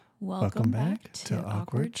Welcome back to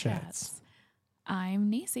Awkward Chats.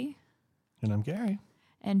 I'm Nacy, And I'm Gary.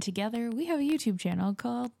 and together we have a YouTube channel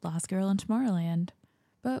called Lost Girl in Tomorrowland.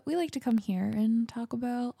 But we like to come here and talk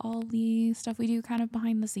about all the stuff we do kind of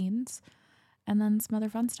behind the scenes, and then some other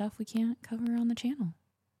fun stuff we can't cover on the channel.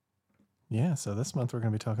 Yeah, so this month we're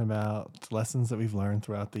going to be talking about lessons that we've learned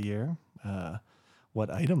throughout the year,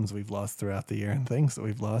 what items we've lost throughout the year, and things that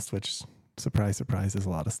we've lost, which, surprise, surprise, is a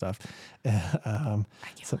lot of stuff. I can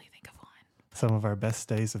only think of one. Some of our best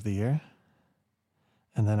days of the year,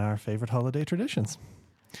 and then our favorite holiday traditions.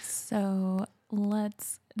 So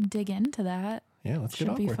let's dig into that. Yeah, let's get Should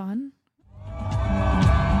awkward. be fun.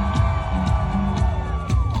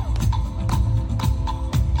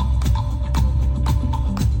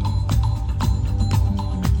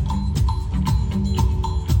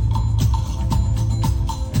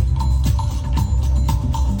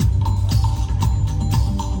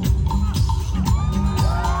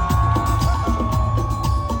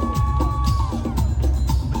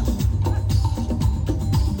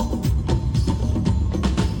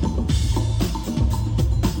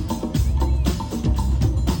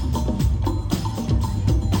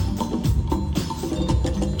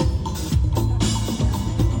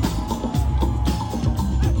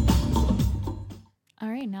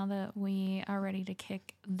 Now that we are ready to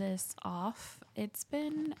kick this off, it's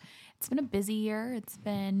been a busy year. It's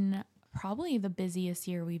been probably the busiest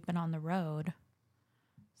year we've been on the road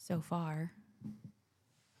so far.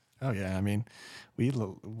 Oh, yeah. I mean,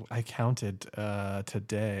 I counted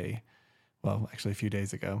today, well, actually a few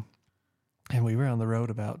days ago, and we were on the road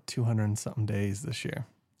about 200 and something days this year.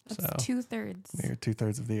 That's so 2/3. We were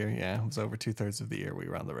 2/3 of the year. Yeah, it was over 2/3 of the year we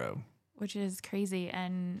were on the road. Which is crazy.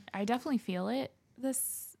 And I definitely feel it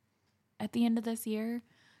at the end of this year,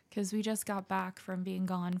 because we just got back from being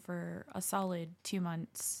gone for a solid 2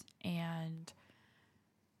 months, and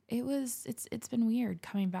it's been weird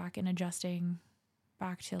coming back and adjusting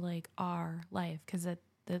back to like our life, because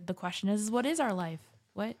the question is, what is our life?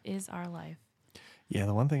 What is our life? Yeah,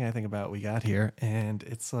 the one thing I think about, we got here and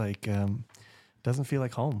it's like doesn't feel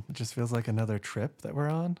like home. It just feels like another trip that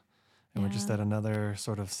we're on, and we're just at another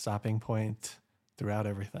sort of stopping point throughout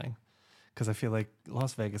everything. Because I feel like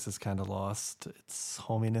Las Vegas has kind of lost its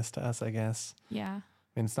hominess to us, I guess. Yeah. I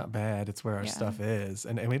mean, it's not bad. It's where our stuff is.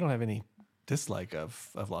 And we don't have any dislike of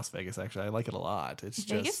Las Vegas, actually. I like it a lot.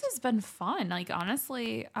 Vegas has been fun. Like,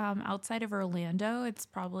 honestly, outside of Orlando, it's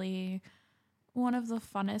probably one of the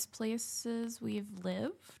funnest places we've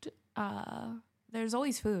lived. There's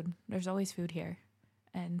always food. There's always food here.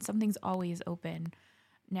 And something's always open.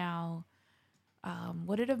 Now,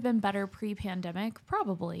 would it have been better pre-pandemic?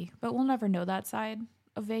 Probably, but we'll never know that side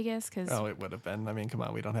of Vegas. It would have been. I mean, come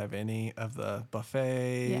on, we don't have any of the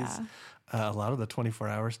buffets. Yeah. A lot of the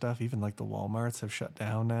 24-hour stuff, even like the Walmarts, have shut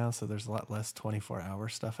down now, so there's a lot less 24-hour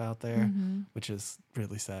stuff out there, which is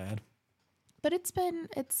really sad. But it's been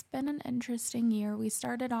an interesting year. We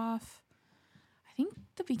started off, I think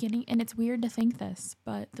the beginning, and it's weird to think this,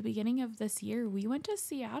 but the beginning of this year, we went to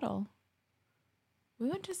Seattle. We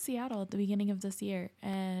went to Seattle at the beginning of this year,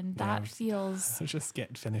 and that feels... I was just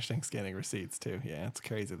finishing scanning receipts, too. Yeah, it's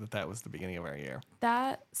crazy that was the beginning of our year.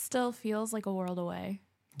 That still feels like a world away.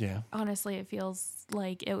 Yeah. Honestly, it feels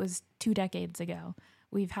like it was 2 decades ago.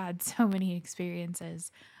 We've had so many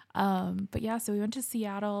experiences. But yeah, so we went to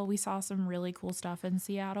Seattle. We saw some really cool stuff in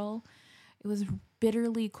Seattle. It was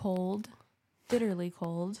bitterly cold.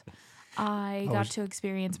 I got to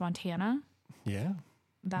experience Montana. Yeah.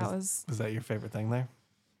 Was that your favorite thing there?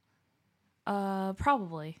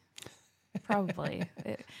 Probably.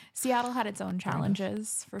 Seattle had its own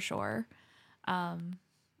challenges for sure.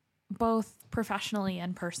 Both professionally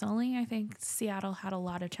and personally, I think Seattle had a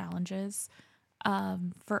lot of challenges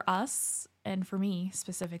for us and for me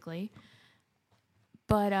specifically.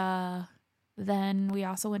 But then we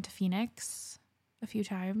also went to Phoenix a few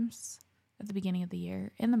times at the beginning of the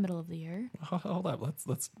year, in the middle of the year. Hold up,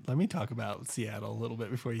 let me talk about Seattle a little bit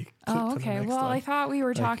before you. Okay. Well, I thought we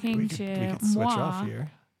were talking we could switch off here.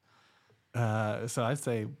 So I'd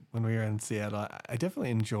say when we were in Seattle, I definitely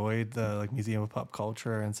enjoyed the Museum of Pop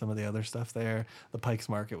Culture and some of the other stuff there. The Pikes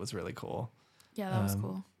Market was really cool. Yeah, that was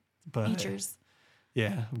cool. But Beechers.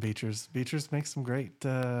 Yeah, Beechers makes some great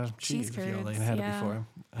cheese if you only had it before.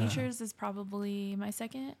 Beechers is probably my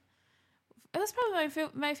second. It was probably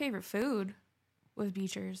my favorite food was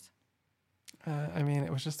Beechers. I mean,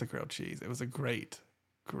 it was just a grilled cheese. It was a great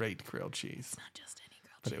grilled cheese. It's not just any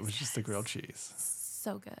grilled cheese. But it was just a grilled cheese.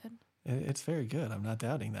 So good. It's very good. I'm not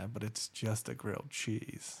doubting that, but it's just a grilled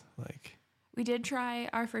cheese. We did try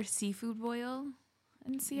our first seafood boil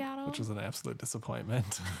in Seattle. Which was an absolute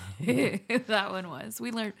disappointment. That one was.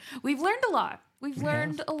 We've learned a lot. We've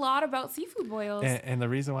learned a lot about seafood boils. And the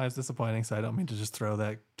reason why it's disappointing, so I don't mean to just throw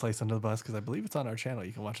that place under the bus, because I believe it's on our channel.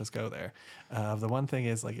 You can watch us go there. The one thing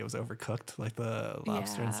is, like, it was overcooked. Like, the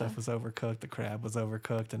lobster and stuff was overcooked. The crab was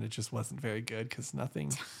overcooked, and it just wasn't very good because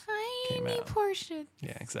nothing came Tiny out. portion.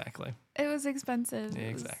 Yeah, exactly. It was expensive. Yeah,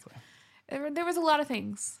 exactly. There was a lot of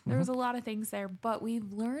things. There was a lot of things there, but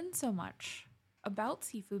we've learned so much about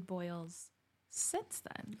seafood boils since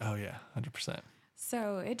then. Oh yeah, 100%.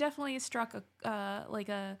 So it definitely struck a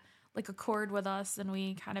chord with us, and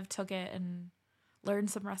we kind of took it and learned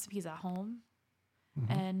some recipes at home.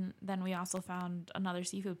 And then we also found another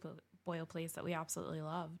seafood boil place that we absolutely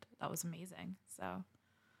loved. That was amazing. So.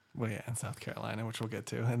 Well, yeah, in South Carolina, which we'll get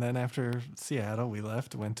to. And then after Seattle, we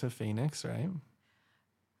went to Phoenix, right?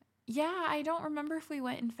 Yeah, I don't remember if we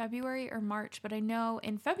went in February or March, but I know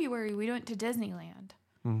in February we went to Disneyland.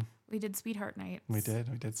 We did Sweetheart Nights. We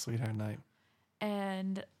did Sweetheart Night.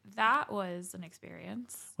 And that was an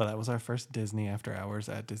experience. Well, that was our first Disney after hours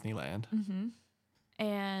at Disneyland.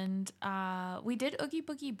 And we did Oogie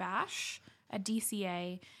Boogie Bash at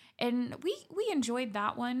DCA, and we enjoyed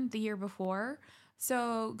that one the year before.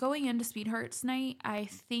 So going into Sweethearts Night, I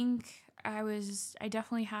think I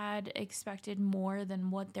definitely had expected more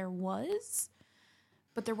than what there was,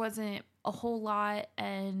 but there wasn't a whole lot,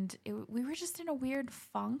 and we were just in a weird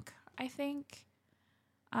funk, I think.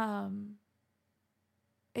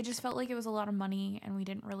 It just felt like it was a lot of money, and we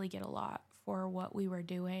didn't really get a lot for what we were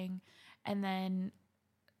doing. And then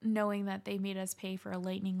knowing that they made us pay for a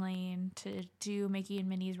lightning lane to do Mickey and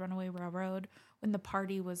Minnie's Runaway Railroad when the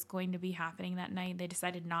party was going to be happening that night, they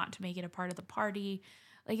decided not to make it a part of the party.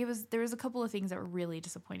 Like, there was a couple of things that were really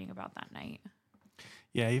disappointing about that night.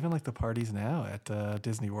 Yeah, even like the parties now at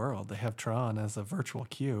Disney World, they have Tron as a virtual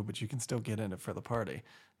queue, but you can still get in it for the party.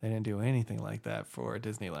 They didn't do anything like that for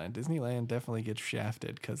Disneyland. Disneyland definitely gets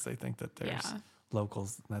shafted because they think that there's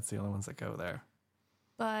locals, and that's the only ones that go there.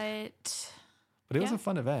 But it was a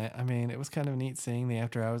fun event. I mean, it was kind of neat seeing the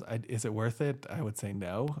after hours. Is it worth it? I would say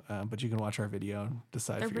no, but you can watch our video and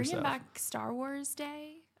decide for yourself. They're bringing back Star Wars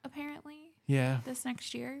Day, apparently. Yeah. This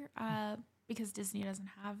next year, because Disney doesn't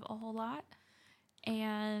have a whole lot.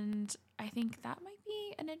 And I think that might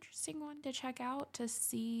be an interesting one to check out to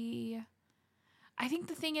see. I think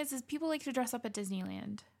the thing is people like to dress up at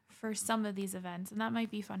Disneyland for some of these events, and that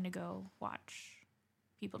might be fun to go watch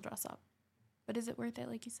people dress up. But is it worth it,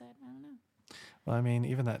 like you said? I don't know. Well, I mean,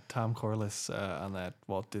 even that Tom Corliss on that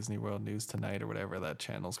Walt Disney World News Tonight or whatever that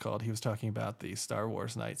channel's called, he was talking about the Star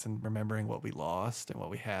Wars nights and remembering what we lost and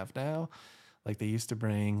what we have now. Like, they used to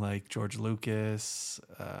bring, like, George Lucas,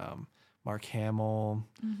 Mark Hamill.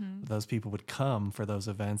 Those people would come for those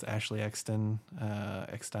events. Ashley Eckstein,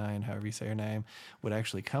 however you say her name, would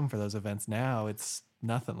actually come for those events. Now it's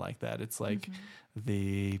nothing like that. It's like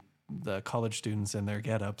the college students in their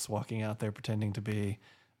get-ups walking out there pretending to be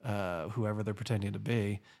whoever they're pretending to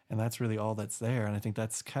be, and that's really all that's there. And I think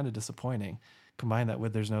that's kind of disappointing. Combine that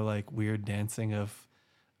with there's no like weird dancing of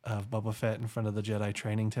Boba Fett in front of the Jedi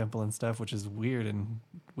training temple and stuff, which is weird,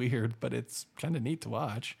 but it's kind of neat to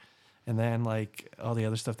watch. And then like all the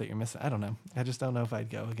other stuff that you're missing, I don't know. I just don't know if I'd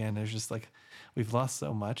go again. There's just like, we've lost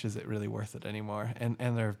so much. Is it really worth it anymore? And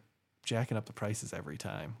they're jacking up the prices every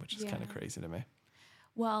time, which is kind of crazy to me.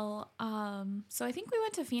 Well, so I think we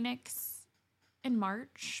went to Phoenix in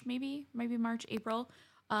March, maybe March, April.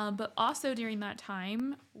 But also during that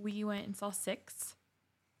time, we went and saw Six,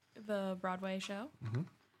 the Broadway show.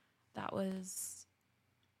 That was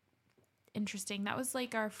interesting. That was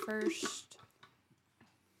like our first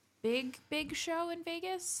big show in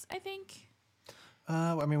Vegas, I think.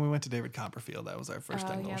 I mean, we went to David Copperfield. That was our first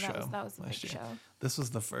annual show. That was the big show. This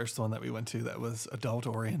was the first one that we went to that was adult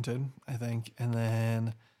oriented, I think. And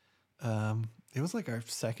then it was like our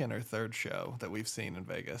second or third show that we've seen in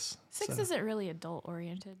Vegas. Six isn't really adult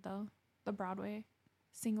oriented though. The Broadway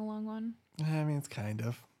sing along one. I mean, it's kind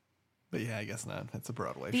of. But yeah, I guess not. It's a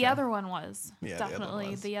Broadway show. The other one was. Yeah,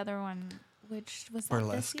 definitely. The other one, which was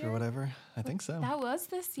Burlesque this year? or whatever. I think so. That was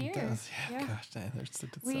this year. It does. Yeah. Gosh, dang, there's so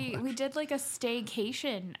we did like a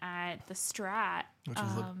staycation at the Strat. Which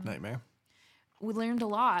was a nightmare. We learned a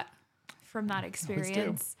lot from that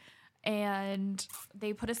experience. And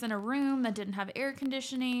they put us in a room that didn't have air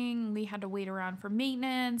conditioning. We had to wait around for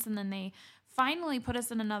maintenance. And then they finally put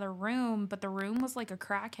us in another room. But the room was like a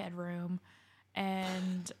crackhead room.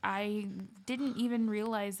 And I didn't even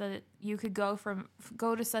realize that you could go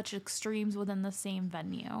to such extremes within the same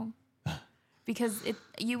venue. Because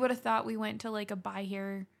you would have thought we went to like a buy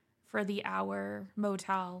here for the hour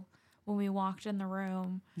motel when we walked in the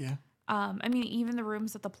room. Yeah. I mean, even the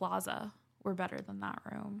rooms at the plaza were better than that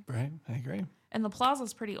room. Right. I agree. And the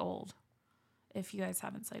plaza's pretty old, if you guys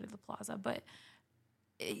haven't cited the plaza. But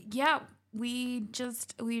yeah, we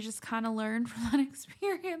just kind of learned from that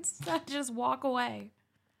experience to just walk away.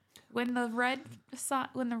 When the red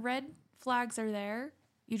flags are there,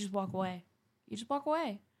 you just walk away. You just walk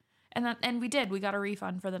away. And we did. We got a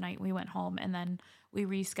refund for the night we went home, and then we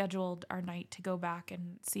rescheduled our night to go back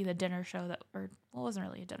and see the dinner show it wasn't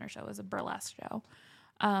really a dinner show, it was a burlesque show.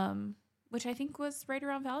 Which I think was right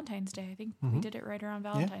around Valentine's Day. I think we did it right around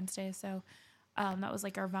Valentine's Day. So that was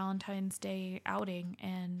like our Valentine's Day outing.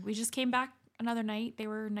 And we just came back another night. They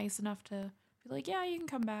were nice enough to be like, yeah, you can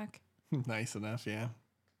come back. Nice enough, yeah.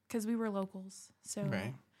 Because we were locals. So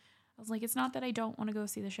right. I was like, it's not that I don't want to go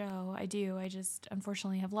see the show. I do. I just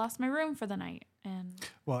unfortunately have lost my room for the night.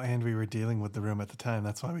 And we were dealing with the room at the time.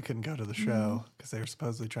 That's why we couldn't go to the show, because they were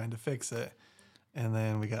supposedly trying to fix it. And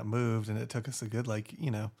then we got moved, and it took us a good,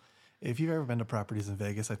 if you've ever been to properties in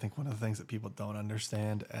Vegas, I think one of the things that people don't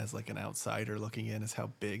understand as like an outsider looking in is how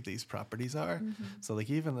big these properties are. Mm-hmm. So like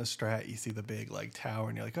even the Strat, you see the big like tower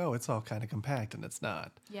and you're like, oh, it's all kind of compact, and it's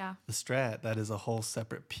not. Yeah. The Strat, that is a whole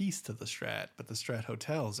separate piece to the Strat, but the Strat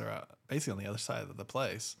hotels are basically on the other side of the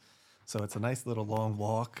place. So it's a nice little long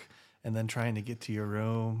walk, and then trying to get to your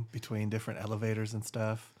room between different elevators and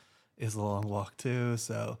stuff is a long walk too.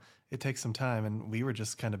 So it takes some time, and we were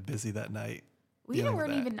just kind of busy that night. We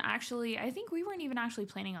weren't even actually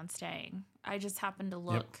planning on staying. I just happened to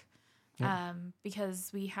look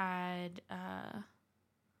because we had, that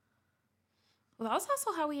was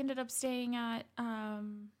also how we ended up staying at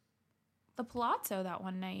the Palazzo that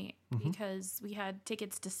one night, because we had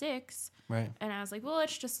tickets to 6. Right. And I was like, well,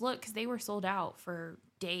 let's just look, because they were sold out for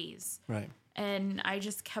days. Right. And I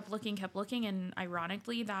just kept looking. And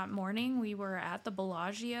ironically, that morning we were at the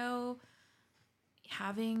Bellagio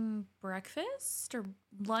having breakfast or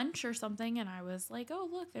lunch or something, and I was like, oh,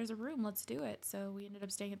 look, there's a room, let's do it. So we ended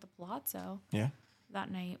up staying at the Palazzo that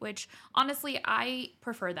night, which honestly I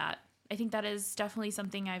prefer that. I think that is definitely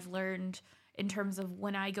something I've learned in terms of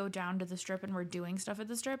when I go down to the Strip and we're doing stuff at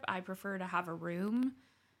the Strip. I prefer to have a room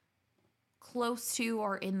close to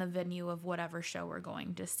or in the venue of whatever show we're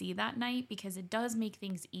going to see that night, because it does make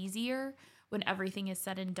things easier when everything is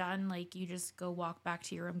said and done. Like, you just go walk back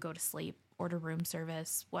to your room, go to sleep, order room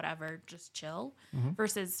service, whatever, just chill,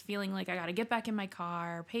 versus feeling like I got to get back in my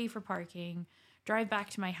car, pay for parking, drive back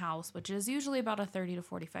to my house, which is usually about a 30 to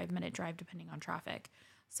 45-minute drive depending on traffic.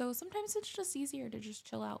 So sometimes it's just easier to just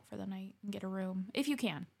chill out for the night and get a room if you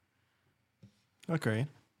can. Agreed.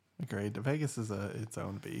 Vegas is its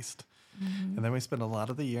own beast. Mm-hmm. And then we spent a lot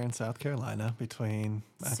of the year in South Carolina, between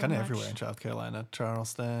kind of everywhere in South Carolina,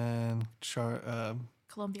 Charleston,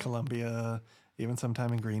 Columbia, even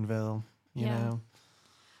sometime in Greenville, you know.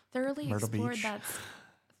 Thoroughly Myrtle explored Beach. that.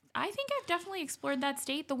 I think I've definitely explored that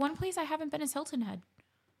state. The one place I haven't been is Hilton Head.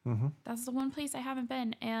 Mm-hmm. That's the one place I haven't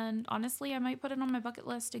been. And honestly, I might put it on my bucket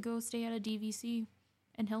list to go stay at a DVC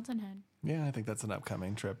in Hilton Head. Yeah, I think that's an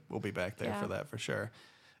upcoming trip. We'll be back there for that for sure.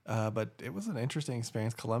 But it was an interesting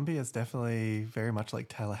experience. Columbia is definitely very much like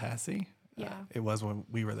Tallahassee. Yeah. It was when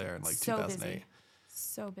we were there in 2008.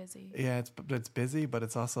 So busy. Yeah, it's busy, but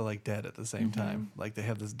it's also like dead at the same time. Like, they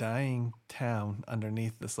have this dying town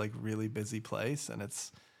underneath this like really busy place, and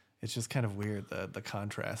it's just kind of weird, the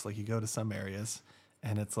contrast. Like, you go to some areas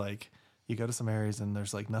and it's like you go to some areas and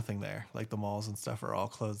there's like nothing there. Like, the malls and stuff are all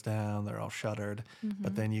closed down, they're all shuttered.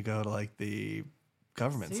 But then you go to like the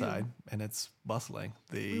government side and it's bustling.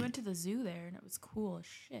 We went to the zoo there and it was cool as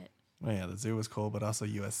shit. Well, yeah, the zoo was cool, but also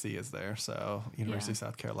USC is there, so University of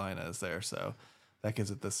South Carolina is there, so that gives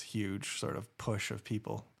it this huge sort of push of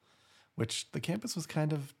people, which the campus was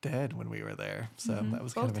kind of dead when we were there. So that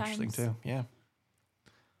was kind of interesting too. Yeah.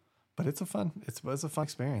 But it was a fun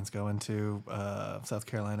experience going to South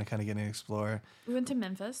Carolina, kind of getting to explore. We went to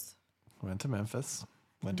Memphis. Went to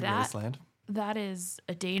Graceland. That is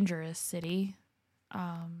a dangerous city.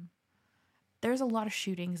 There's a lot of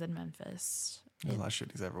shootings in Memphis. There's a lot of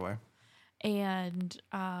shootings everywhere. And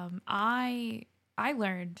I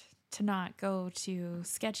learned to not go to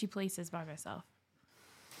sketchy places by myself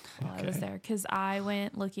while I was there, because I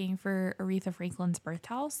went looking for Aretha Franklin's birth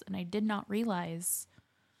house and I did not realize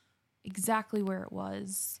exactly where it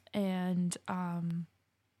was, and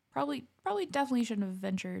probably definitely shouldn't have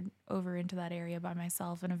ventured over into that area by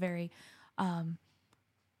myself in a very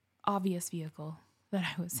obvious vehicle that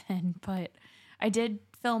I was in. But I did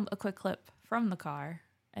film a quick clip from the car,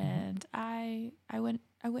 and I went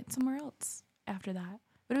somewhere else after that.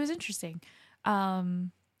 But it was interesting.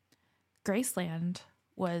 Graceland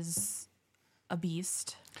was a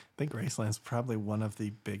beast. I think Graceland's probably one of the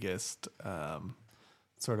biggest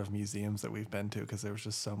sort of museums that we've been to because there was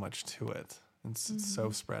just so much to it. It's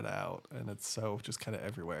so spread out and it's so just kind of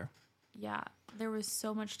everywhere. Yeah, there was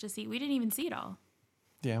so much to see. We didn't even see it all.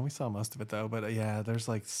 Yeah, we saw most of it though, but yeah, there's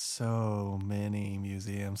like so many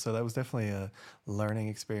museums. So that was definitely a learning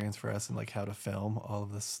experience for us and like how to film all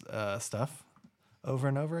of this stuff over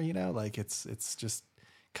and over, you know? Like it's just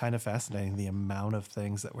kind of fascinating the amount of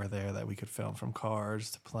things that were there that we could film, from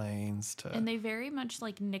cars to planes to... And they very much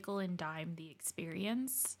like nickel and dime the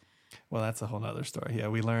experience. Well, that's a whole nother story. Yeah,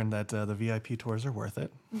 we learned that the VIP tours are worth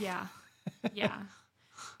it. Yeah. Yeah.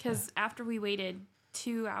 Because after we waited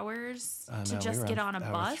 2 hours to just get on a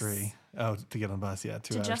bus. 3. Oh, to get on a bus, yeah.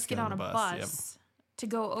 2 to hours just get on a bus. Yep. To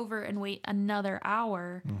go over and wait another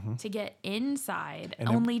hour to get inside, And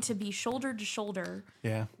only to be shoulder to shoulder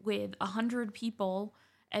Yeah. with 100 people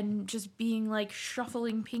and just being like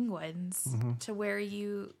shuffling penguins to where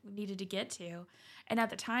you needed to get to. And at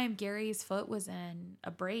the time, Gary's foot was in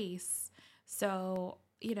a brace. So,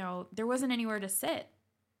 you know, there wasn't anywhere to sit.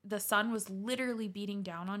 The sun was literally beating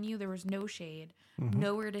down on you. There was no shade,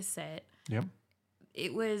 nowhere to sit. Yep.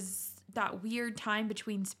 It was that weird time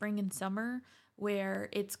between spring and summer where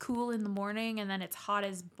it's cool in the morning and then it's hot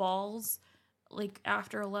as balls like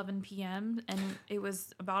after 11 p.m. and it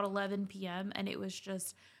was about 11 p.m. and it was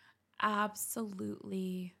just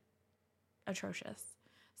absolutely atrocious.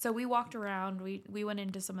 So we walked around, we went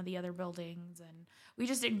into some of the other buildings, and we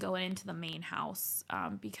just didn't go into the main house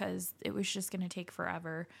because it was just going to take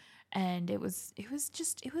forever. And it was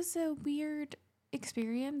a weird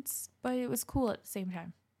experience, but it was cool at the same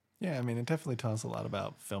time. Yeah, I mean, it definitely taught us a lot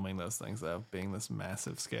about filming those things, though, being this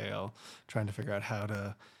massive scale, trying to figure out how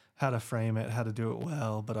to frame it, how to do it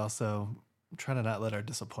well, but also trying to not let our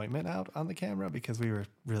disappointment out on the camera because we were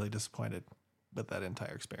really disappointed with that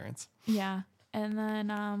entire experience. Yeah. And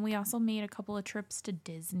then we also made a couple of trips to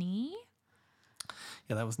Disney.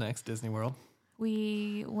 Yeah, that was next, Disney World.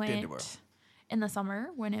 We went in the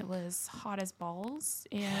summer when it was hot as balls.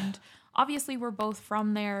 And obviously we're both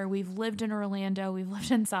from there. We've lived in Orlando. We've lived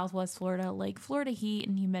in Southwest Florida. Like, Florida heat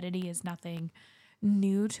and humidity is nothing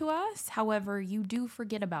new to us. However, you do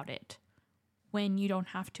forget about it when you don't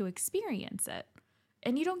have to experience it.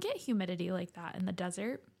 And you don't get humidity like that in the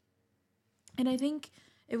desert. And I think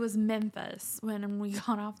it was Memphis when we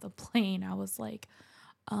got off the plane. I was like,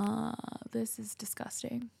 this is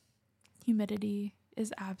disgusting. Humidity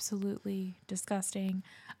is absolutely disgusting.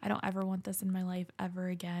 I don't ever want this in my life ever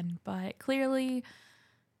again. But clearly,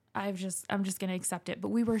 I'm just going to accept it. But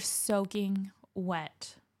we were soaking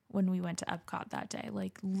wet when we went to Epcot that day.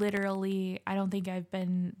 Like, literally, I don't think I've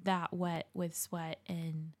been that wet with sweat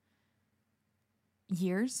in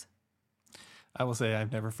years. I will say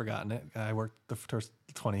I've never forgotten it. I worked the first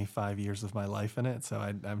 25 years of my life in it, so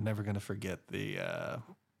I'm never going to forget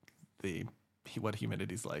what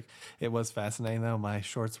humidity's like. It was fascinating, though. My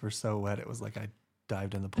shorts were so wet, it was like I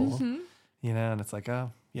dived in the pool, you know, and it's like,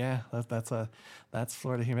 oh, yeah, that's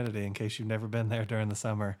Florida humidity, in case you've never been there during the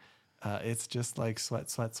summer. It's just like sweat.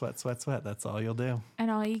 That's all you'll do. And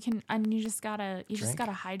all you can, and you just gotta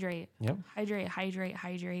hydrate. Yep.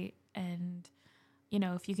 Hydrate. And, you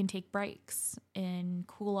know, if you can take breaks and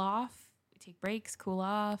cool off, take breaks, cool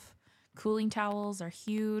off. Cooling towels are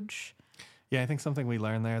huge. Yeah, I think something we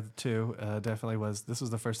learned there too, definitely was, this was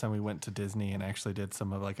the first time we went to Disney and actually did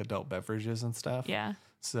some of like adult beverages and stuff. Yeah.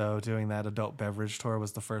 So doing that adult beverage tour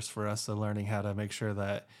was the first for us. So learning how to make sure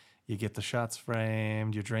that you get the shots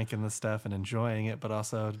framed, you're drinking the stuff and enjoying it, but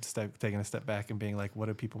also taking a step back and being like, what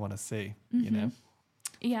do people want to see? You know?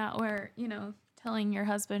 Yeah. Or, you know, telling your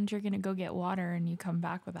husband you're going to go get water and you come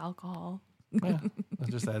back with alcohol. Yeah, it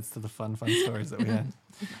just adds to the fun stories that we had.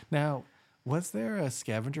 Now, was there a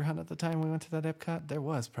scavenger hunt at the time we went to that Epcot? There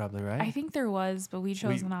was probably, right? I think there was, but we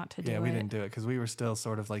chose not to do it. Yeah, we didn't do it because we were still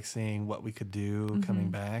sort of like seeing what we could do coming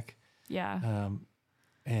back. Yeah.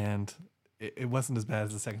 And it wasn't as bad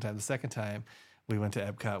as the second time. The second time we went to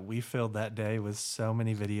Epcot, we filled that day with so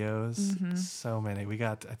many videos, so many. We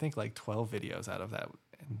got, I think, like 12 videos out of that.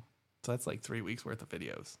 And so that's like 3 weeks worth of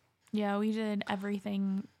videos. Yeah, we did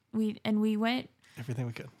everything. We went everything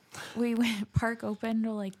we could. We went park open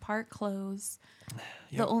to like park close.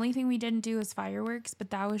 Yep. The only thing we didn't do was fireworks, but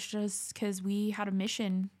that was just because we had a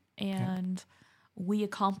mission and we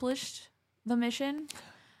accomplished the mission.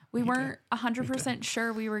 We weren't 100%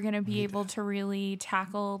 sure we were going to be able to really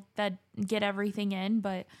tackle that, get everything in.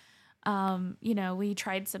 But, you know, we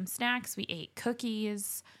tried some snacks. We ate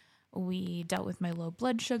cookies. We dealt with my low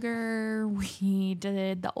blood sugar. We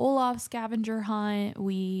did the Olaf scavenger hunt.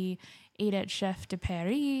 We ate at Chef de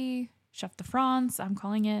Paris. Chef de France. I'm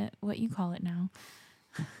calling it what you call it now.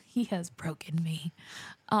 He has broken me.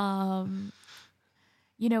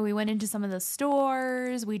 We went into some of the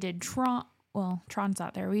stores. We did Tron. Well, Tron's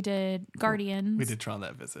not there. We did Guardians. We did Tron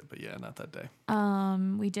that visit, but yeah, not that day.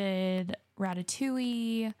 We did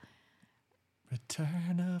Ratatouille.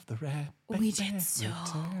 Return of the Rat. We did so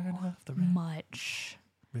much.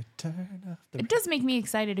 Return of the Rat. It does make me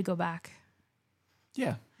excited to go back.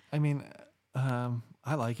 Yeah. I mean,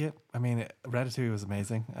 I like it. I mean, Ratatouille was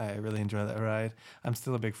amazing. I really enjoyed that ride. I'm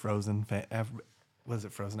still a big Frozen fan. Was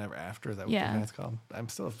it Frozen Ever After? Is that what the guy's called? I'm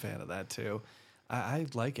still a fan of that too. I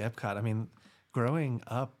like Epcot. I mean, growing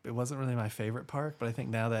up, it wasn't really my favorite park, but I think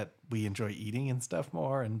now that we enjoy eating and stuff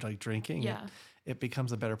more and like drinking, it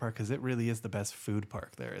becomes a better park because it really is the best food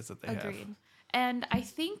park there is that they have. Agreed. And I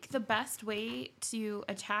think the best way to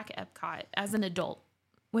attack Epcot as an adult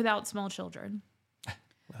without small children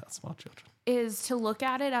is to look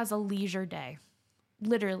at it as a leisure day.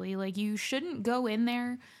 Literally, like you shouldn't go in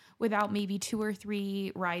there without maybe 2 or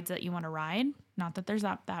 3 rides that you want to ride. Not that there's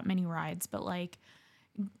not that many rides, but like,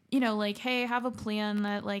 hey, have a plan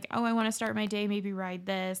that like, oh, I want to start my day, maybe ride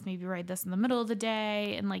this in the middle of the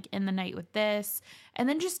day and like end the night with this. And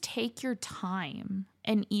then just take your time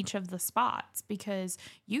in each of the spots because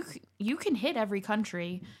you can hit every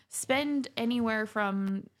country, spend anywhere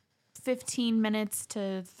from 15 minutes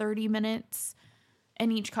to 30 minutes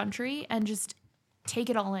in each country and just take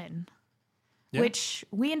it all in, which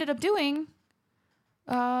we ended up doing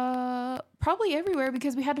probably everywhere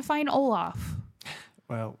because we had to find Olaf.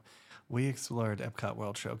 Well, we explored Epcot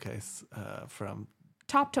World Showcase from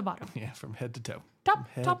top to bottom. Yeah, from head to toe.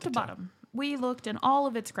 Top to bottom. We looked in all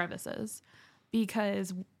of its crevices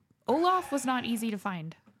because Olaf was not easy to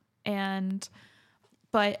find.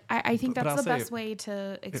 But I think that's the best way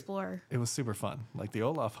to explore. It was super fun. Like the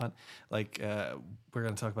Olaf hunt, we're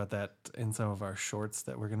going to talk about that in some of our shorts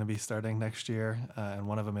that we're going to be starting next year. And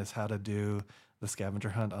one of them is how to do the scavenger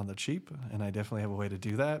hunt on the cheap. And I definitely have a way to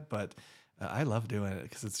do that. But I love doing it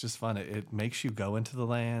because it's just fun. It makes you go into the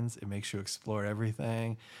lands. It makes you explore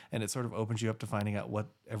everything. And it sort of opens you up to finding out what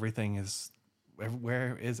everything is.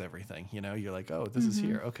 Where is everything? You're like, oh, this is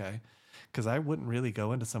here. Okay. Because I wouldn't really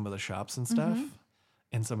go into some of the shops and stuff.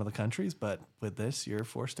 In some of the countries, but with this, you're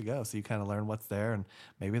forced to go. So you kind of learn what's there, and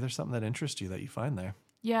maybe there's something that interests you that you find there.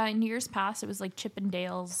 Yeah, in years past, it was like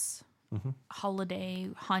Chippendale's holiday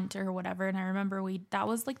hunt or whatever. And I remember that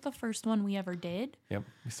was like the first one we ever did. Yep,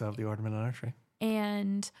 we still have the ornament on our tree.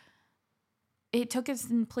 And it took us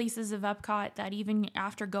in places of Epcot that even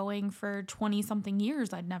after going for 20-something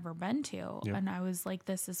years, I'd never been to. Yep. And I was like,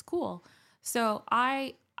 this is cool. So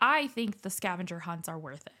I think the scavenger hunts are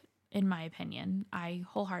worth it. In my opinion, I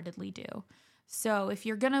wholeheartedly do. So if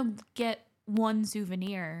you're going to get one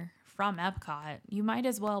souvenir from Epcot, you might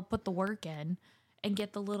as well put the work in and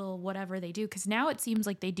get the little whatever they do. Because now it seems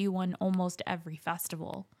like they do one almost every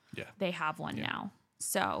festival. Yeah. They have one now.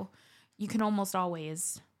 So you can almost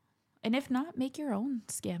always, and if not, make your own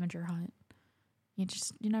scavenger hunt.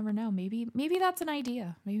 You never know. Maybe that's an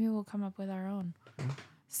idea. Maybe we'll come up with our own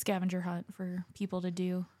scavenger hunt for people to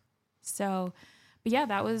do. So... But yeah,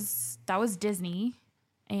 that was Disney,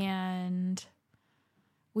 and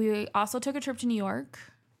we also took a trip to New York.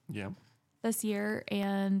 Yeah. This year,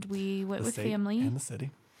 and we went with family and the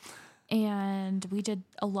city, and we did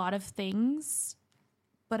a lot of things.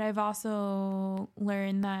 But I've also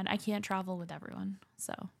learned that I can't travel with everyone.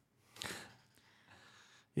 So.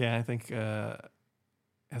 Yeah, I think as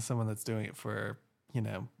someone that's doing it for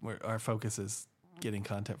where our focus is getting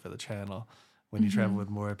content for the channel. When you travel with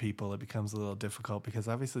more people, it becomes a little difficult because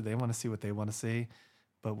obviously they want to see what they want to see,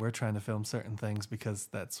 but we're trying to film certain things because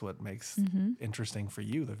that's what makes interesting for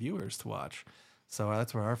you, the viewers, to watch. So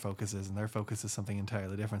that's where our focus is, and their focus is something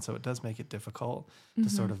entirely different. So it does make it difficult to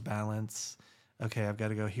sort of balance, okay, I've got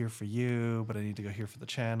to go here for you, but I need to go here for the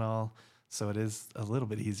channel. So it is a little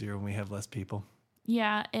bit easier when we have less people.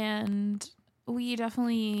 Yeah, and we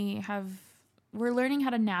definitely we're learning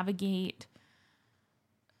how to navigate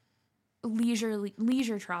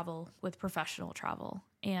leisure travel with professional travel,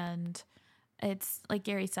 and it's like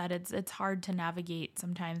Gary said, it's hard to navigate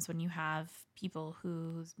sometimes when you have people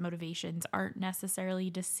whose motivations aren't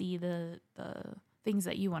necessarily to see the things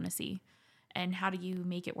that you want to see, and how do you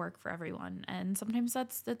make it work for everyone, and sometimes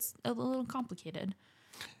that's a little complicated.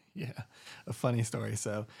 Yeah, a funny story.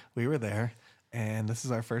 So we were there, and this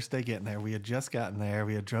is our first day getting there. We had just gotten there.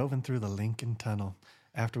 We had driven through the Lincoln Tunnel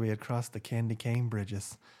after we had crossed the candy cane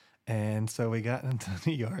bridges. And so we got into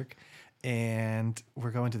New York, and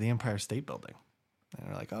we're going to the Empire State Building. And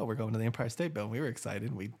we're like, oh, we're going to the Empire State Building. We were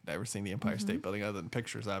excited. We'd never seen the Empire State Building other than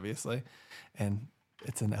pictures, obviously. And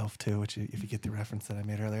It's an elf too, which if you get the reference that I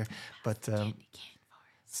made earlier. But Candy cane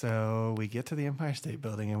forest. so we get to the Empire State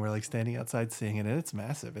Building and we're like standing outside seeing it, and it's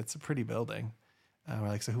massive. It's a pretty building. We're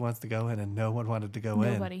like, so who wants to go in? And no one wanted to go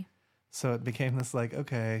in. Nobody. So it became this like,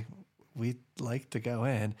 okay, we'd like to go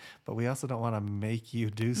in, but we also don't want to make you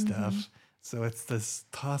do stuff. So it's this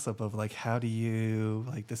toss up of like, how do you,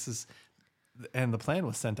 like, this is, and the plan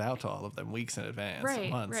was sent out to all of them weeks in advance,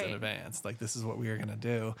 months in advance. Like, this is what we are going to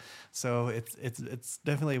do. So it's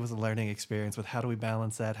definitely was a learning experience with how do we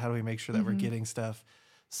balance that? How do we make sure that we're getting stuff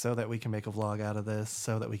so that we can make a vlog out of this,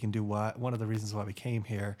 so that we can do one of the reasons why we came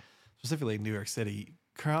here, specifically New York City.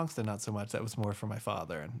 Cranston, not so much. That was more for my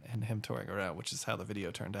father and him touring around, which is how the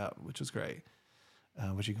video turned out, which was great,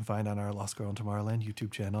 which you can find on our Lost Girl in Tomorrowland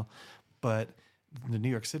YouTube channel. But the New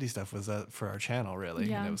York City stuff was for our channel, really.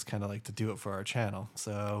 Yeah. And it was kind of like to do it for our channel.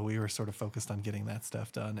 So we were sort of focused on getting that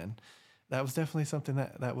stuff done. And that was definitely something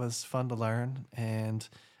that was fun to learn. And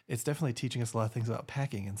it's definitely teaching us a lot of things about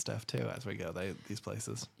packing and stuff, too, as we go these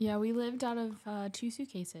places. Yeah, we lived out of 2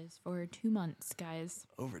 suitcases for 2 months, guys.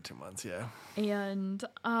 Over 2 months, yeah. And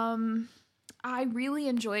I really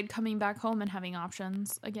enjoyed coming back home and having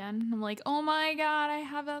options again. I'm like, oh my God, I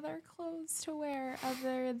have other clothes to wear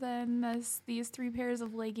other than these 3 pairs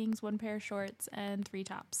of leggings, 1 pair of shorts, and 3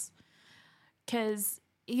 tops. Because,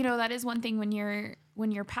 that is one thing when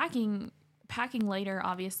you're packing lighter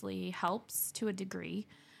obviously helps to a degree.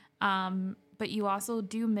 But you also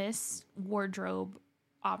do miss wardrobe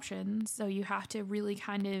options. So you have to really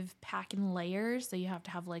kind of pack in layers. So you have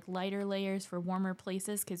to have like lighter layers for warmer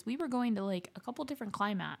places, because we were going to like a couple different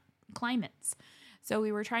climates. So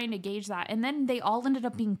we were trying to gauge that. And then they all ended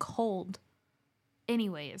up being cold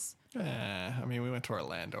anyways. I mean, we went to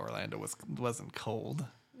Orlando. Orlando wasn't cold.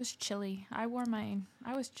 It was chilly. I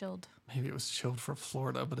was chilled. Maybe it was chilled for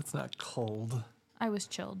Florida, but it's not cold. I was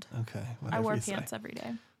chilled. Okay. I wore pants every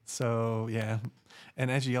day. So, yeah.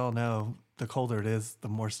 And as you all know, the colder it is, the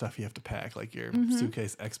more stuff you have to pack. Like your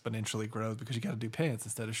suitcase exponentially grows because you got to do pants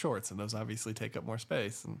instead of shorts. And those obviously take up more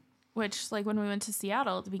space. Which, like, when we went to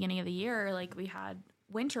Seattle at the beginning of the year, like, we had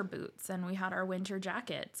winter boots and we had our winter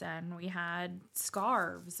jackets and we had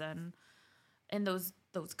scarves and those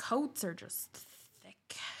coats are just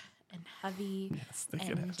thick and heavy. Yes, thick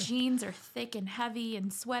and heavy. Jeans are thick and heavy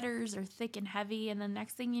and sweaters are thick and heavy. And the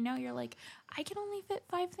next thing you know, you're like, I can only fit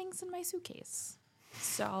 5 things in my suitcase.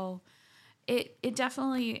 So it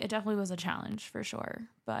definitely was a challenge for sure.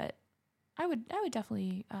 But I would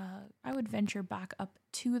definitely I would venture back up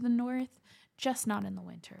to the north, just not in the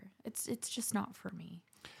winter. It's just not for me.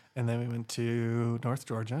 And then we went to North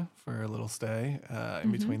Georgia for a little stay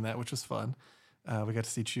in between that, which was fun. We got to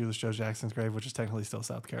see Joe Jackson's grave, which is technically still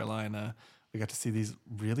South Carolina. We got to see these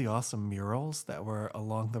really awesome murals that were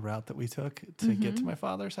along the route that we took to get to my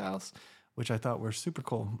father's house, which I thought were super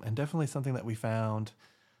cool and definitely something that we found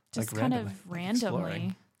Just like kind randomly, of randomly.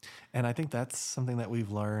 exploring. And I think that's something that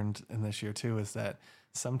we've learned in this year too, is that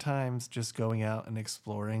sometimes just going out and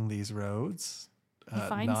exploring these roads,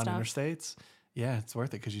 non-interstates, yeah, it's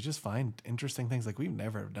worth it because you just find interesting things. Like we've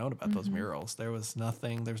never known about those murals. There was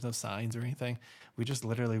nothing, there's no signs or anything. We just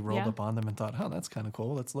literally rolled up on them and thought, oh, that's kind of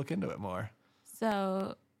cool. Let's look into it more.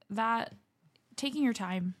 So taking your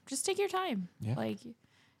time, just take your time. Yeah. Like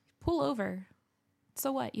pull over.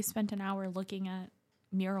 So what? You spent an hour looking at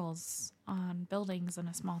murals on buildings in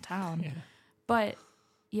a small town, but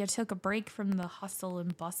you took a break from the hustle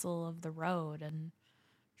and bustle of the road and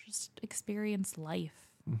just experienced life.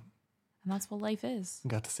 And that's what life is.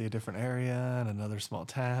 Got to see a different area and another small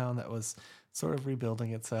town that was sort of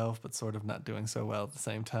rebuilding itself, but sort of not doing so well at the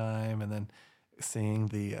same time. And then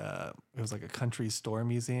seeing it was like a country store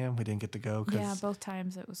museum. We didn't get to go. Both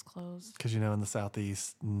times it was closed. Because, in the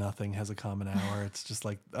Southeast, nothing has a common hour. It's just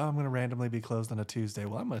like, oh, I'm going to randomly be closed on a Tuesday.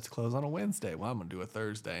 Well, I'm going to close on a Wednesday. Well, I'm going to do a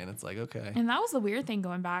Thursday. And it's like, okay. And that was the weird thing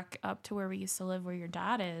going back up to where we used to live, where your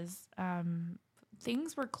dad is.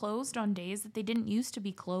 Things were closed on days that they didn't used to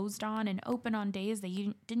be closed on and open on days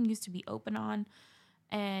they didn't used to be open on.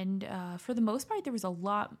 And for the most part, there was a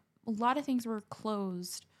lot of things were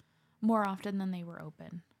closed more often than they were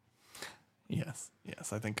open. Yes.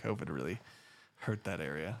 I think COVID really hurt that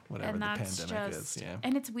area, whatever the pandemic is. Yeah.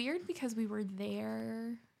 And it's weird because we were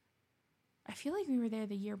there. I feel like we were there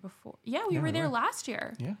the year before. Yeah, we were there last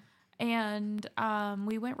year. Yeah. And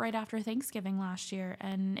we went right after Thanksgiving last year,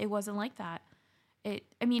 and it wasn't like that. It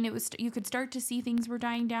was, you could start to see things were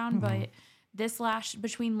dying down, but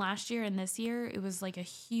between last year and this year, it was like a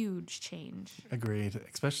huge change. Agreed.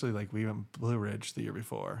 Especially like we went Blue Ridge the year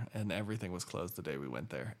before and everything was closed the day we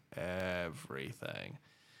went there. Everything.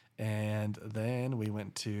 And then we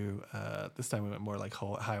went to, this time we went more like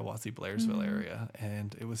Hiawassee, Blairsville area.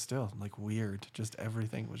 And it was still like weird. Just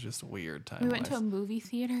everything was just weird time. We went to a movie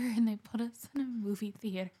theater and they put us in a movie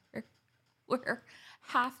theater where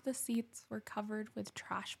half the seats were covered with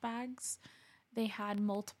trash bags. They had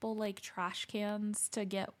multiple like trash cans to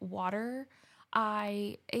get water.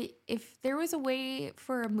 If there was a way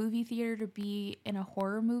for a movie theater to be in a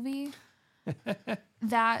horror movie,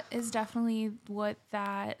 that is definitely what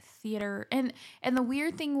that theater and the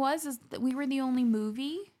weird thing is that we were the only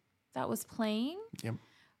movie that was playing. Yep.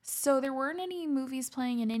 So there weren't any movies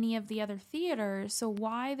playing in any of the other theaters. So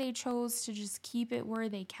why they chose to just keep it where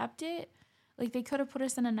they kept it? Like they could have put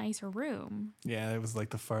us in a nicer room. Yeah, it was like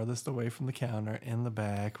the farthest away from the counter in the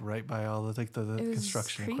back, right by all the like the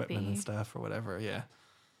construction equipment and stuff or whatever. Yeah.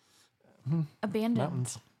 Abandoned.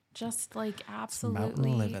 Mountains. Just like Mountain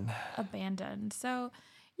absolutely living. abandoned. So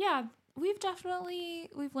yeah, we've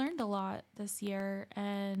learned a lot this year,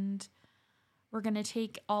 and we're going to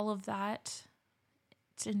take all of that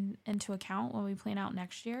into account when we plan out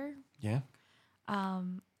next year. Yeah.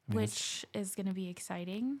 Which is going to be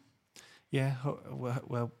exciting. Yeah.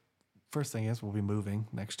 Well, first thing is we'll be moving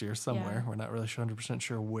next year somewhere. Yeah. We're not really 100%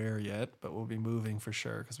 sure where yet, but we'll be moving for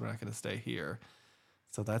sure because we're not going to stay here.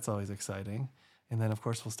 So that's always exciting. And then, of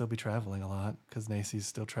course, we'll still be traveling a lot because Nacy's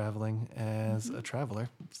still traveling as a traveler.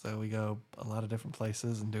 So we go a lot of different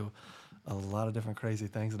places and do a lot of different crazy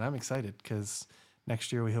things. And I'm excited because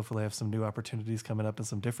next year we hopefully have some new opportunities coming up in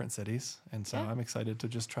some different cities. And so I'm excited to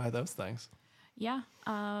just try those things. Yeah.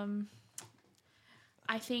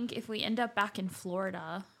 I think if we end up back in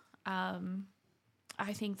Florida,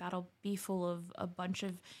 I think that'll be full of a bunch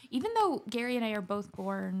of, even though Gary and I are both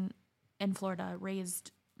born in Florida,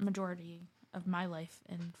 raised majority of my life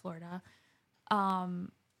in Florida,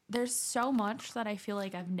 there's so much that I feel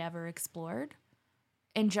like I've never explored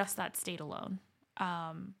in just that state alone.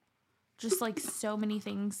 Just like so many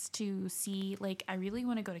things to see. Like I really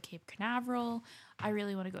want to go to Cape Canaveral. I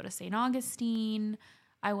really want to go to St. Augustine.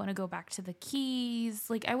 I want to go back to the Keys.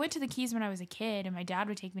 Like I went to the Keys when I was a kid and my dad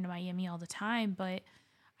would take me to Miami all the time. But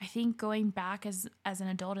I think going back as an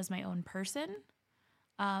adult, as my own person,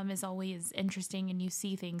 is always interesting, and you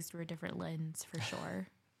see things through a different lens for sure.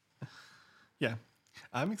 Yeah,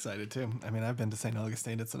 I'm excited too. I mean, I've been to St.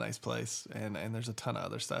 Augustine. It's a nice place, and there's a ton of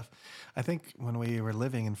other stuff. I think when we were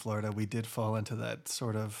living in Florida, we did fall into that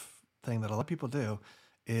sort of thing that a lot of people do,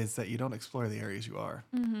 is that you don't explore the areas you are.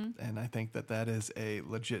 Mm-hmm. And I think that is a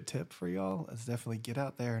legit tip for y'all, is definitely get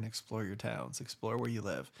out there and explore your towns, explore where you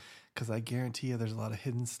live. Because I guarantee you there's a lot of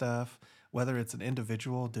hidden stuff, whether it's an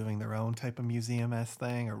individual doing their own type of museum-esque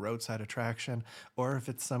thing or roadside attraction, or if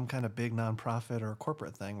it's some kind of big nonprofit or a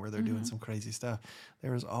corporate thing where they're doing some crazy stuff.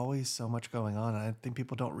 There is always so much going on. And I think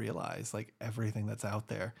people don't realize like everything that's out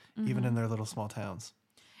there, even in their little small towns.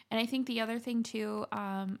 And I think the other thing too,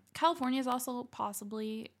 California is also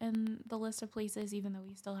possibly in the list of places, even though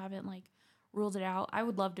we still haven't like ruled it out. I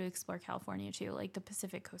would love to explore California too, like the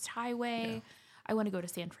Pacific Coast Highway. Yeah. I want to go to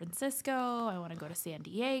San Francisco. I want to go to San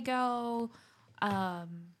Diego.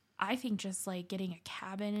 I think just like getting a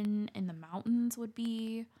cabin in the mountains would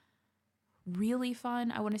be really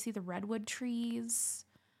fun. I want to see the redwood trees.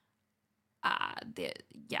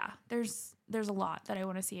 There's a lot that I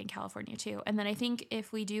want to see in California too. And then I think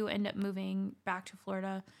if we do end up moving back to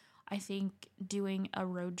Florida, I think doing a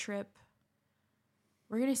road trip,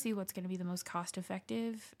 we're going to see what's going to be the most cost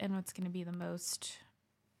effective and what's going to be the most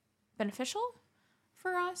beneficial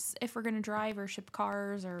for us if we're going to drive or ship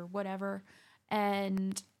cars or whatever.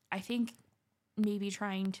 And I think maybe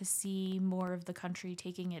trying to see more of the country,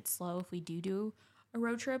 taking it slow if we do a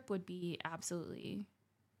road trip would be absolutely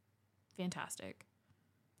fantastic.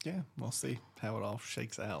 Yeah, we'll see how it all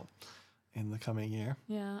shakes out in the coming year.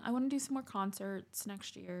 Yeah, I want to do some more concerts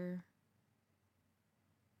next year.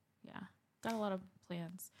 Yeah, got a lot of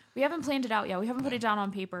plans. We haven't planned it out yet. We haven't put it down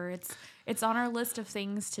on paper. It's on our list of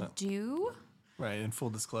things to do. Right. In full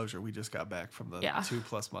disclosure, we just got back from the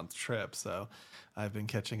 2+ month trip. So I've been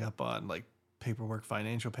catching up on like paperwork,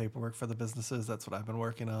 financial paperwork for the businesses. That's what I've been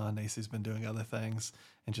working on. Nacy's been doing other things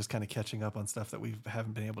and just kind of catching up on stuff that we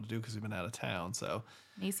haven't been able to do because we've been out of town. So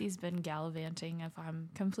Nacy's been gallivanting, if I'm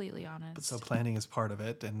completely honest. But so planning is part of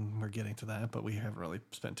it, and we're getting to that, but we haven't really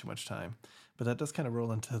spent too much time. But that does kind of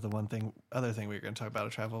roll into the other thing we were going to talk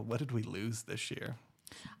about, travel. What did we lose this year?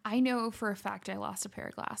 I know for a fact I lost a pair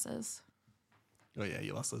of glasses. Oh yeah,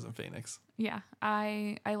 you lost those in Phoenix. Yeah,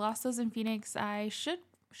 I lost those in Phoenix. I should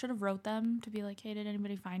have wrote them to be like, hey, did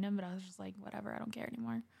anybody find them? But I was just like, whatever, I don't care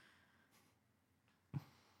anymore.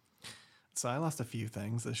 So I lost a few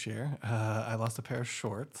things this year. I lost a pair of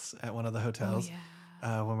shorts at one of the hotels. Oh, yeah.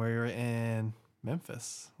 When we were in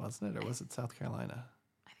Memphis, wasn't it? Or was it South Carolina?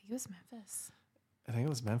 I think it was Memphis. I think it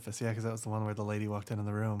was Memphis, yeah, because that was the one where the lady walked into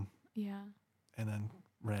the room Yeah. and then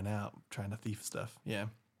ran out trying to thief stuff. Yeah.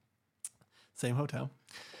 Same hotel.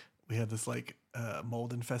 We had this like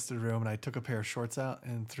mold infested room, and I took a pair of shorts out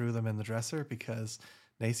and threw them in the dresser because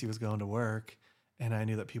Nacy was going to work and I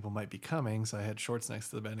knew that people might be coming. So I had shorts next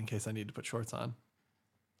to the bed in case I needed to put shorts on,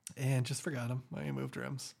 and just forgot them when we moved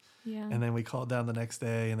rooms. Yeah. And then we called down the next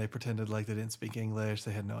day and they pretended like they didn't speak English.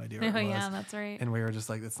 They had no idea what it was. Yeah, that's right. And we were just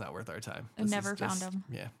like, it's not worth our time. I never found them.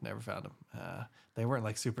 Yeah, never found them. They weren't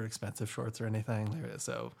like super expensive shorts or anything.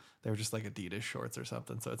 They were just like Adidas shorts or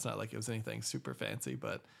something. So it's not like it was anything super fancy,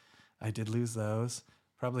 but I did lose those.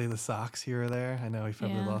 Probably the socks here or there. I know we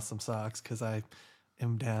probably lost some socks because I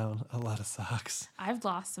am down a lot of socks. I've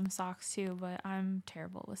lost some socks too, but I'm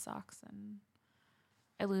terrible with socks and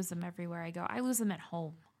I lose them everywhere I go. I lose them at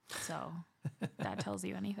home. So that tells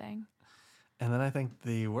you anything. And then I think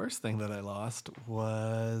the worst thing that I lost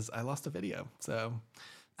was I lost a video. So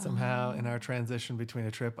somehow in our transition between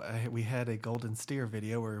a trip, we had a golden steer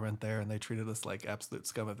video where we went there and they treated us like absolute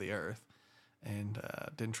scum of the earth and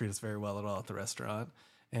didn't treat us very well at all at the restaurant.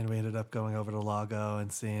 And we ended up going over to Lago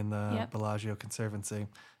and seeing the Bellagio Conservancy.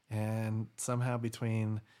 And somehow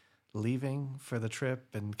between leaving for the trip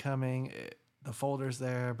and coming, the folder's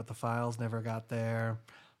there, but the files never got there.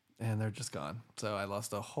 And they're just gone. So I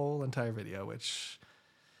lost a whole entire video, which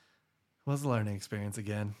was a learning experience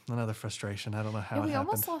again. Another frustration. I don't know how it happened. We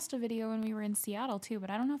almost lost a video when we were in Seattle too,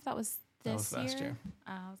 but I don't know if that was this year. Last year.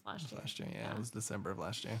 It was last year. Last year, yeah. It was December of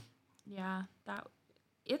last year. Yeah,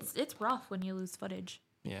 it's rough when you lose footage.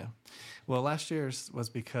 Yeah. Well, last year's was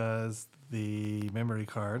because the memory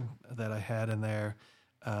card that I had in there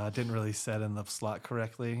didn't really set in the slot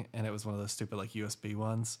correctly, and it was one of those stupid like USB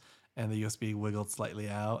ones. And the USB wiggled slightly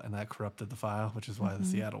out, and that corrupted the file, which is why the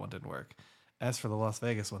Seattle one didn't work. As for the Las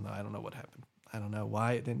Vegas one, though, I don't know what happened. I don't know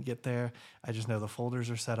why it didn't get there. I just know the folders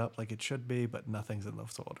are set up like it should be, but nothing's in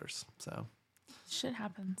those folders. So shit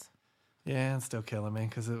happens. Yeah, it's still killing me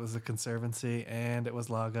because it was a conservancy, and it was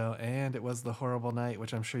Lago, and it was the horrible night,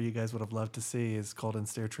 which I'm sure you guys would have loved to see, is Golden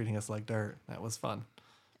Steer treating us like dirt. That was fun.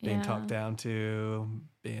 Being talked down to,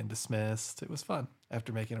 being dismissed. It was fun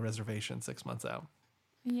after making a reservation 6 months out.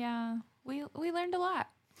 Yeah, we learned a lot.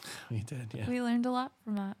 We did, yeah. We learned a lot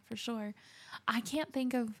from that, for sure. I can't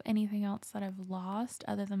think of anything else that I've lost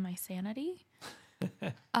other than my sanity.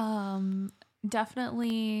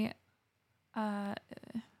 Definitely, I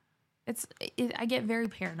get very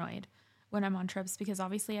paranoid when I'm on trips because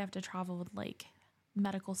obviously I have to travel with like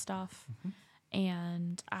medical stuff,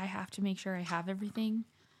 and I have to make sure I have everything.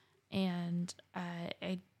 And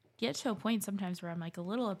I get to a point sometimes where I'm like a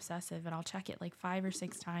little obsessive and I'll check it like 5 or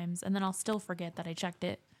 6 times and then I'll still forget that I checked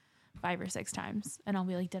it 5 or 6 times and I'll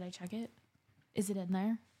be like, did I check it? Is it in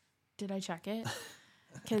there? Did I check it?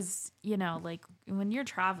 Because, you know, like when you're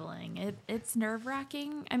traveling, it's nerve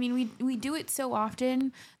wracking. I mean, we do it so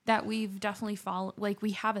often that we've definitely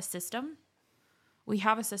we have a system. We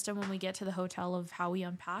have a system when we get to the hotel of how we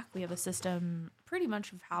unpack. We have a system pretty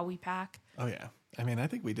much of how we pack. Oh, yeah. I mean, I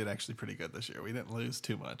think we did actually pretty good this year. We didn't lose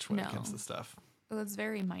too much when it comes to stuff. It was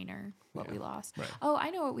very minor what we lost. Right. Oh, I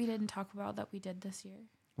know what we didn't talk about that we did this year.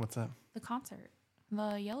 What's that? The concert.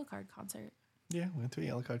 The Yellow Card concert. Yeah, we went to a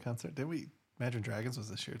Yellow Card concert. Did we? Imagine Dragons was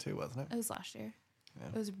this year too, wasn't it? It was last year. Yeah.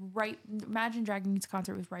 It was right. Imagine Dragons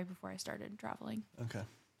concert was right before I started traveling. Okay.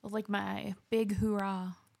 It was like my big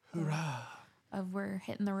hoorah. Hoorah. Of we're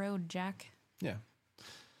hitting the road, Jack. Yeah.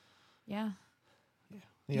 Yeah. Yeah.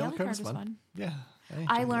 The Yellow Card was fun. Yeah.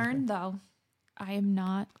 I learned though, I am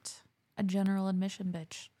not a general admission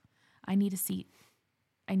bitch. I need a seat.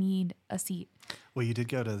 I need a seat. Well, you did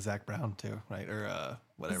go to Zach Brown too, right? Or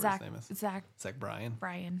whatever his name is. Zach Bryan.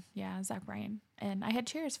 Bryan. Yeah, Zach Bryan. And I had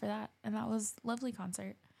chairs for that. And that was a lovely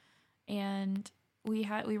concert. And we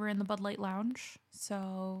were in the Bud Light Lounge.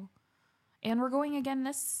 So, and we're going again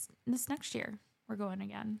this next year. We're going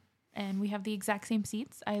again. And we have the exact same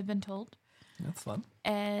seats, I have been told. That's fun.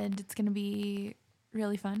 And it's going to be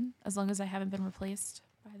really fun as long as I haven't been replaced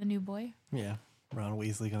by the new boy. Yeah. Ron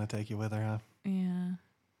Weasley going to take you with her, huh? Yeah.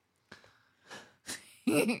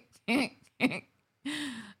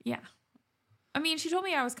 Yeah. I mean, she told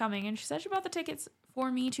me I was coming and she said she bought the tickets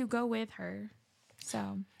for me to go with her.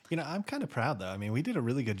 So, you know, I'm kind of proud though. I mean, we did a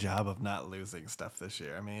really good job of not losing stuff this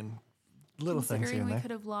year. I mean, little things here and there. We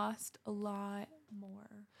could have lost a lot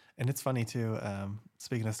more. And it's funny too,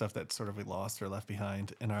 speaking of stuff that sort of we lost or left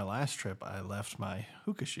behind, in our last trip, I left my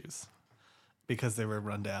hookah shoes because they were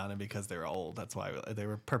run down and because they were old. That's why they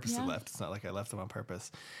were purposely left. It's not like I left them on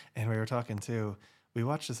purpose. And we were talking too, we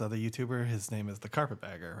watched this other YouTuber. His name is the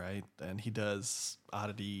Carpetbagger, right? And he does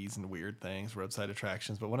oddities and weird things, roadside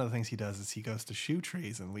attractions. But one of the things he does is he goes to shoe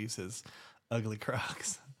trees and leaves his ugly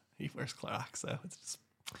Crocs. He wears Crocs, so it's just,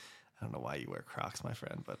 I don't know why you wear Crocs, my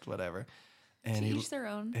friend, but whatever. And To each their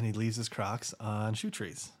own. And he leaves his Crocs on shoe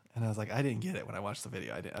trees. And I was like, I didn't get it when I watched the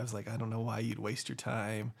video. I was like, I don't know why you'd waste your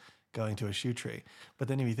time going to a shoe tree. But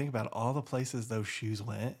then if you think about all the places those shoes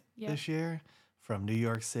went this year, from New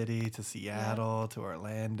York City to Seattle to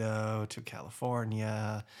Orlando to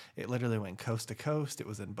California, it literally went coast to coast. It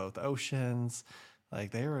was in both oceans.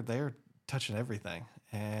 Like they were touching everything.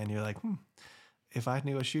 And you're like, if I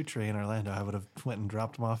knew a shoe tree in Orlando, I would have went and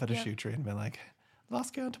dropped them off at a shoe tree and been like,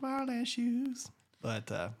 lost girl Tomorrowland shoes. But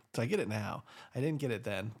so I get it now. I didn't get it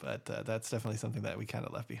then, but that's definitely something that we kind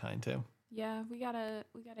of left behind too. Yeah, we gotta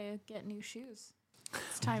get new shoes.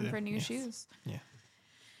 It's time for new shoes. Yeah.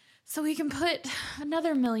 So we can put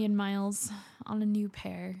another 1,000,000 miles on a new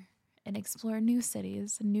pair and explore new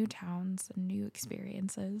cities and new towns and new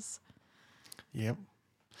experiences. Yep.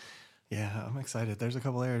 Yeah, I'm excited. There's a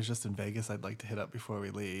couple areas just in Vegas I'd like to hit up before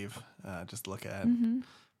we leave, just look at.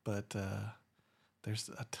 But there's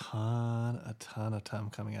a ton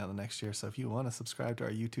coming out the next year. So if you want to subscribe to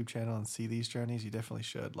our YouTube channel and see these journeys, you definitely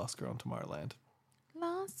should. Lost Girl in Tomorrowland.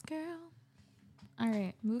 Lost Girl. All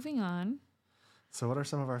right, moving on. So what are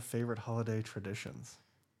some of our favorite holiday traditions?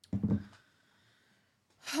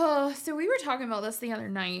 Oh, so we were talking about this the other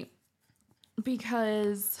night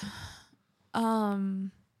because I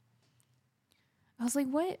was like,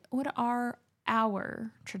 what are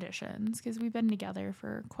our traditions? Because we've been together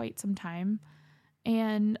for quite some time.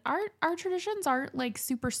 And our traditions aren't like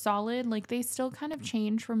super solid. Like they still kind of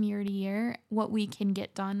change from year to year, what we can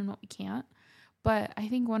get done and what we can't. But I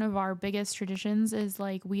think one of our biggest traditions is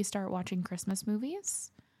like we start watching Christmas movies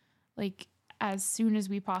like as soon as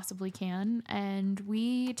we possibly can. And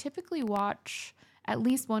we typically watch at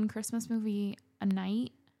least one Christmas movie a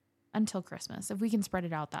night until Christmas, if we can spread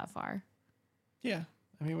it out that far. Yeah.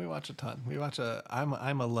 I mean, we watch a ton.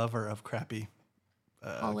 I'm a lover of crappy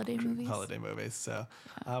holiday movies. So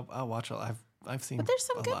I'll watch all. I've seen, but there's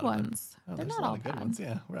some good ones. They're not all good bad. ones.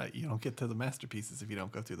 Yeah, right. You don't get to the masterpieces if you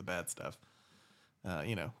don't go through the bad stuff.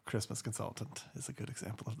 Christmas Consultant is a good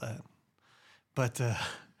example of that. But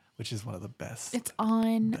which is one of the best. It's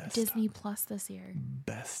on Disney Plus this year.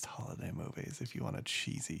 Best holiday movies. If you want a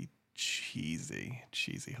cheesy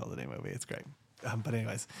holiday movie, it's great.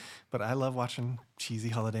 But I love watching cheesy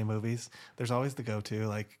holiday movies. There's always the go-to,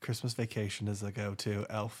 like Christmas Vacation is a go-to,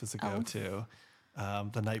 Elf is a go-to,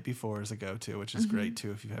 The Night Before is a go-to, which is great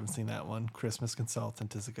too if you haven't seen that one. Christmas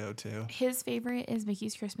Consultant is a go-to. His favorite is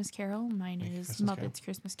Mickey's Christmas Carol. Mine is Muppets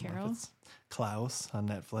Christmas Carol. Muppets. Klaus on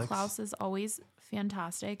Netflix. Klaus is always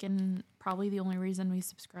fantastic and probably the only reason we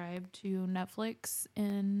subscribe to Netflix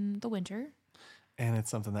in the winter. And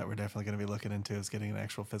it's something that we're definitely going to be looking into is getting an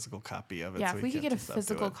actual physical copy of it. Yeah, so if we could get a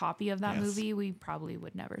physical copy of that movie, we probably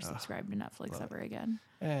would never subscribe to Netflix ever again.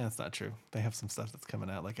 That's not true. They have some stuff that's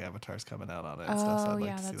coming out, like Avatar's coming out on it and stuff. So I'd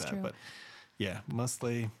like to see that. True. But yeah,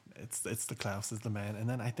 mostly it's the Klaus is the man. And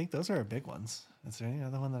then I think those are our big ones. Is there any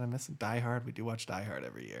other one that I'm missing? Die Hard. We do watch Die Hard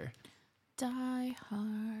every year. Die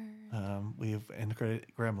Hard. We have integrated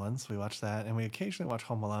Gremlins. We watch that. And we occasionally watch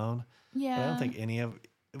Home Alone. Yeah. But I don't think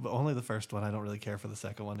only the first one. I don't really care for the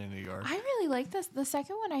second one in New York. I really like this. The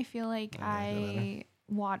second one, I feel like I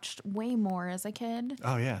watched way more as a kid.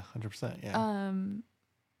 Oh yeah, 100%. Yeah.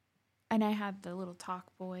 And I had the little talk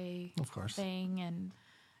boy, of course, thing, and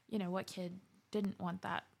what kid didn't want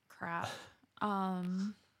that crap.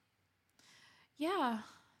 Yeah,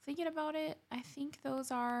 thinking about it, I think those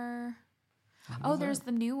are. There's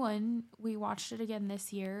the new one. We watched it again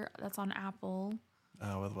this year. That's on Apple.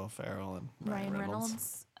 With Will Ferrell and Ryan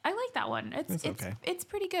Reynolds. I like that one. It's okay. It's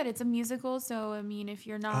pretty good. It's a musical, so I mean, if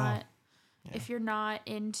you're not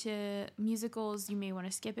into musicals, you may want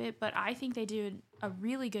to skip it. But I think they did a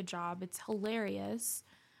really good job. It's hilarious.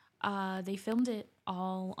 They filmed it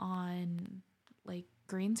all on like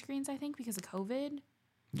green screens, I think, because of COVID.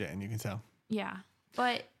 Yeah, and you can tell. Yeah,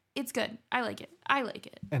 but it's good. I like it.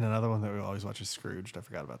 And another one that we always watch is Scrooged. I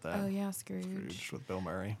forgot about that. Oh yeah, Scrooge with Bill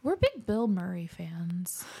Murray. We're big Bill Murray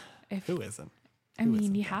fans. Who isn't? I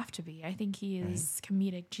mean, you have to be. I think he is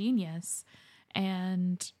comedic genius.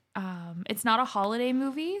 And it's not a holiday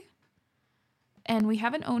movie. And we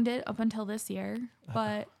haven't owned it up until this year.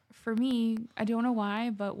 But for me, I don't know why,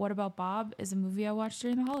 but What About Bob is a movie I watched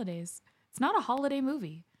during the holidays. It's not a holiday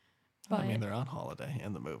movie. But, I mean, they're on holiday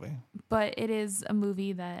in the movie. But it is a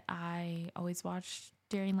movie that I always watch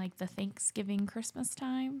during like the Thanksgiving, Christmas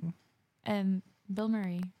time. And Bill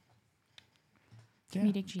Murray,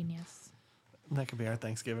 comedic genius. That could be our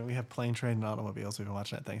Thanksgiving. We have Plane, Train, and Automobiles. We've been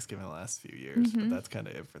watching at Thanksgiving the last few years, but that's kind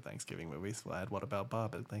of it for Thanksgiving movies. We'll add What About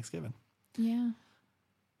Bob at Thanksgiving. Yeah.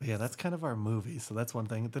 But yeah, that's kind of our movie. So that's one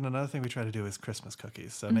thing. Then another thing we try to do is Christmas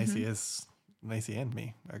cookies. So Nacy and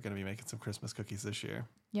me are going to be making some Christmas cookies this year.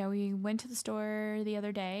 Yeah, we went to the store the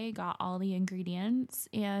other day, got all the ingredients,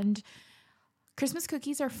 and Christmas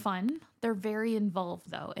cookies are fun. They're very involved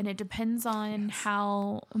though, and it depends on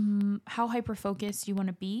how hyper-focused you want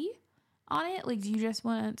to be on it. Like, do you just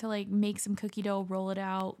want to like make some cookie dough, roll it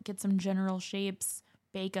out, get some general shapes,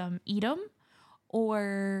 bake them, eat them?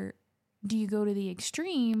 Or do you go to the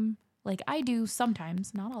extreme, like I do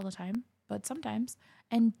sometimes, not all the time, but sometimes,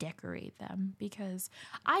 and decorate them? Because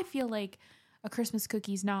I feel like a Christmas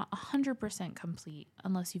cookie is not 100% complete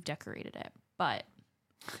unless you've decorated it. But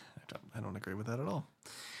I don't agree with that at all.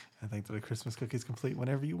 I think that a Christmas cookie is complete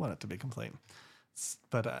whenever you want it to be complete.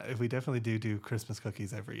 But we definitely do Christmas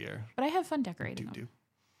cookies every year. But I have fun decorating them.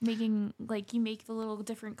 Making, like, you make the little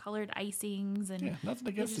different colored icings. And yeah, nothing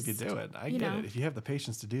against if you do it. I get it. If you have the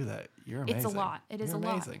patience to do that, you're amazing. It's a lot. It is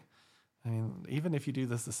amazing. Lot. I mean, even if you do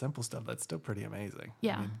the simple stuff, that's still pretty amazing.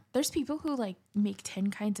 Yeah. I mean, there's people who, like, make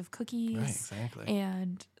 10 kinds of cookies. Right, exactly.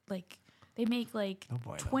 And, like, they make, like,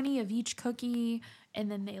 20 of each cookie,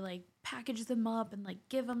 and then they, like, package them up and, like,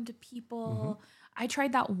 give them to people. I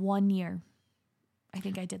tried that one year. I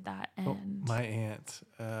think I did that. And my aunt,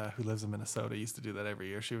 who lives in Minnesota, used to do that every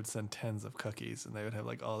year. She would send tens of cookies, and they would have,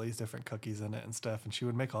 like, all these different cookies in it and stuff, and she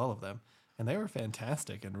would make all of them. And they were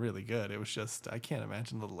fantastic and really good. It was just, I can't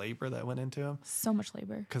imagine the labor that went into them. So much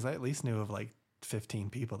labor. Because I at least knew of like 15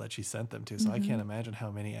 people that she sent them to. So I can't imagine how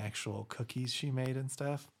many actual cookies she made and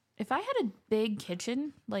stuff. If I had a big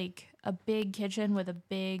kitchen, like a big kitchen with a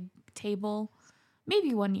big table,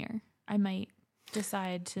 maybe one year I might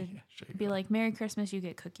decide to be like, Merry Christmas, you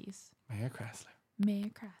get cookies. Mayor Chrysler. Mayor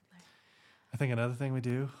Chrysler. I think another thing we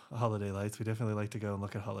do, holiday lights. We definitely like to go and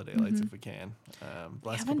look at holiday lights if we can.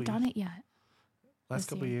 We haven't done it yet. Last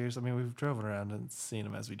couple of years, I mean, we've driven around and seen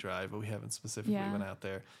them as we drive, but we haven't specifically went out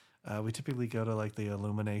there. We typically go to like the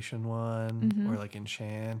Illumination one or like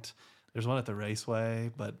Enchant. There's one at the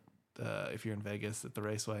Raceway, but if you're in Vegas at the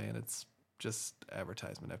Raceway, and it's just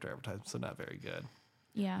advertisement after advertisement, so not very good.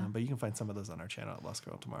 Yeah. But you can find some of those on our channel at Lost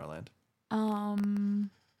Girl Tomorrowland.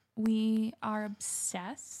 We are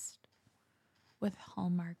obsessed with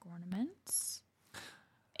Hallmark ornaments.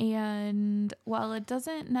 And while it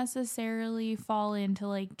doesn't necessarily fall into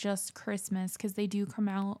like just Christmas, because they do come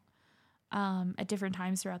out at different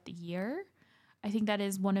times throughout the year, I think that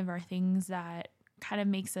is one of our things that kind of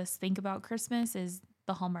makes us think about Christmas is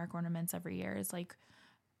the Hallmark ornaments every year. It's like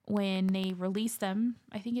when they release them,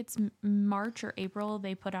 I think it's March or April,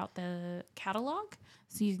 they put out the catalog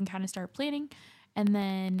so you can kind of start planning. And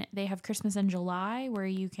then they have Christmas in July where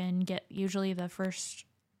you can get usually the first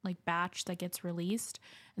like batch that gets released,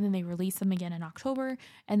 and then they release them again in October,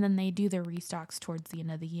 and then they do their restocks towards the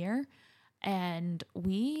end of the year. And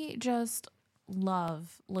we just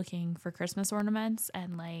love looking for Christmas ornaments,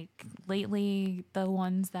 and like lately the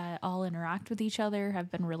ones that all interact with each other have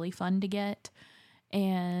been really fun to get.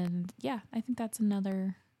 And yeah, I think that's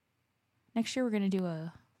another, next year we're going to do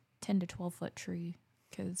a 10 to 12 foot tree,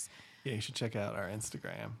 because yeah, you should check out our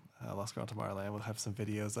Instagram, Lost Girl Tomorrowland. We'll have some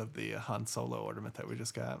videos of the Han Solo ornament that we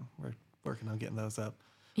just got. We're working on getting those up.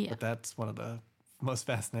 Yeah. But that's one of the most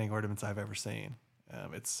fascinating ornaments I've ever seen.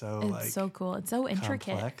 It's so cool. It's so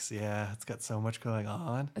intricate. Complex. Yeah, it's got so much going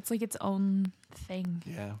on. It's like its own thing.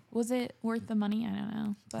 Yeah. Was it worth the money? I don't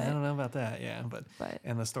know. But I don't know about that. Yeah, but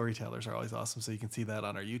and the storytellers are always awesome. So you can see that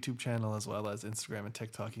on our YouTube channel as well as Instagram and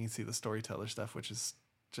TikTok. You can see the storyteller stuff, which is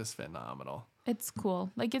just phenomenal. It's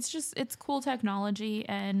cool. Like it's cool technology.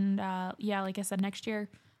 And yeah, like I said, next year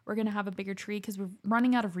we're gonna have a bigger tree because we're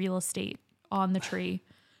running out of real estate on the tree.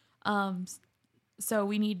 So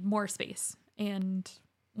we need more space. And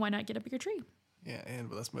why not get a bigger tree? Yeah,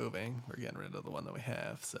 and with us moving, we're getting rid of the one that we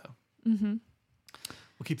have. So we'll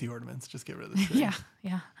keep the ornaments. Just get rid of the tree.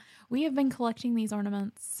 Yeah. We have been collecting these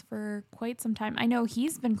ornaments for quite some time. I know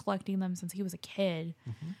he's been collecting them since he was a kid.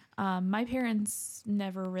 My parents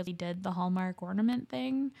never really did the Hallmark ornament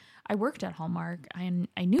thing. I worked at Hallmark.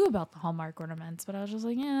 I knew about the Hallmark ornaments, but I was just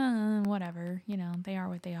like, yeah, whatever. You know, they are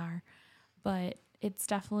what they are. But it's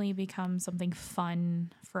definitely become something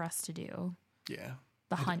fun for us to do. Yeah.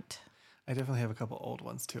 The hunt. I definitely have a couple old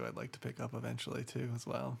ones too I'd like to pick up eventually too as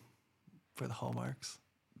well for the Hallmarks.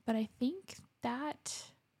 But I think that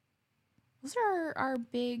those are our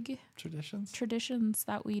big traditions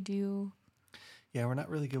that we do. Yeah, we're not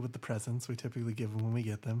really good with the presents. We typically give them when we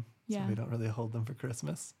get them. Yeah. So we don't really hold them for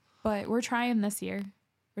Christmas. But we're trying this year.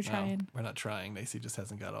 We're trying. We're not trying. Macy just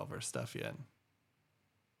hasn't got all of her stuff yet.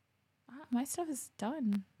 My stuff is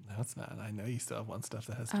done. No, it's not. I know you still have one stuff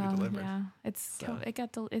that has to be delivered. Yeah,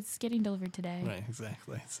 it's getting delivered today. Right,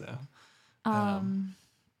 exactly. So,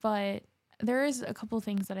 But there is a couple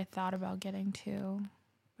things that I thought about getting to,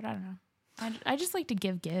 but I don't know. I just like to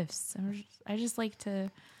give gifts. I just like to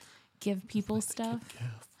give people stuff.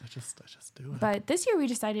 I just do it. But this year we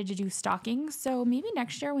decided to do stockings, so maybe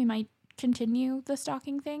next year we might continue the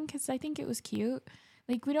stocking thing because I think it was cute.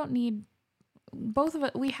 Like we don't need both of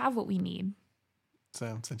it. We have what we need.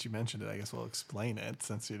 So since you mentioned it, I guess we'll explain it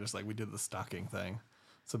since you're just like, we did the stocking thing.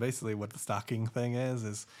 So basically what the stocking thing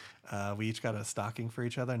is we each got a stocking for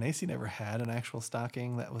each other. Nacy never had an actual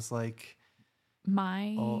stocking that was like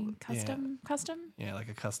custom. Yeah, like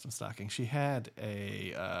a custom stocking. She had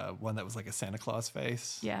a one that was like a Santa Claus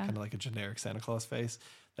face. Yeah. Kind of like a generic Santa Claus face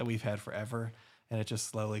that we've had forever. And it just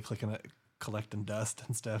slowly collecting dust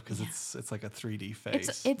and stuff because it's like a 3D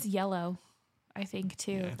face. It's yellow, I think,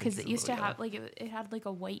 too. Because it used to yellow. have like it had like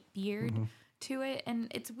a white beard to it.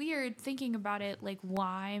 And it's weird thinking about it, like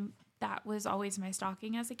why that was always my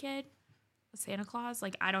stocking as a kid. Santa Claus.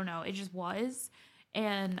 Like, I don't know. It just was.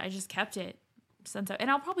 And I just kept it. And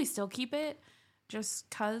I'll probably still keep it just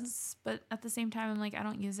cause, but at the same time I'm like, I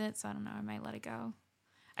don't use it, so I don't know, I might let it go.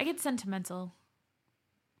 I get sentimental,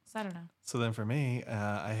 so I don't know. So then for me,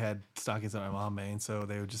 I had stockings that my mom made, so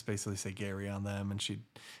they would just basically say Gary on them, and she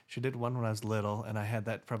did one when I was little, and I had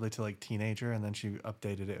that probably till like teenager, and then she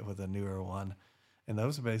updated it with a newer one, and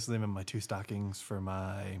those have basically been my two stockings for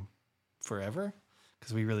my forever,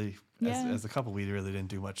 because we really, as a couple, we really didn't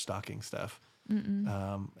do much stocking stuff. And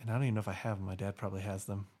I don't even know if I have them. My dad probably has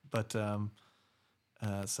them. But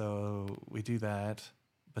so we do that.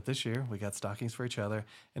 But this year we got stockings for each other.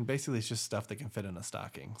 And basically it's just stuff that can fit in a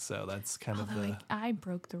stocking. So that's kind of the... I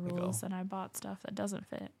broke the rules and I bought stuff that doesn't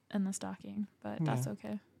fit in the stocking. But that's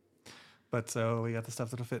okay. But so we got the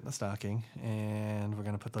stuff that'll fit in the stocking. And we're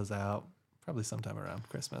going to put those out probably sometime around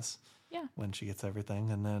Christmas. Yeah. When she gets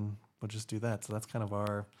everything. And then we'll just do that. So that's kind of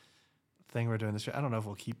our thing we're doing this year. I don't know if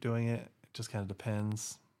we'll keep doing it. Just kind of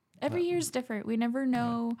depends. Every year's different. We never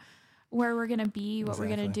know where we're going to be, what we're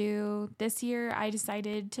going to do. This year, I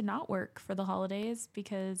decided to not work for the holidays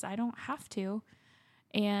because I don't have to.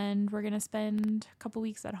 And we're going to spend a couple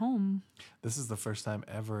weeks at home. This is the first time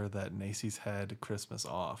ever that Nacy's had Christmas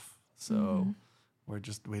off. So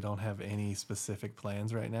we don't have any specific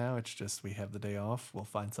plans right now. It's just we have the day off. We'll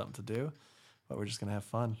find something to do, but we're just going to have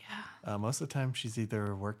fun. Yeah. Most of the time, she's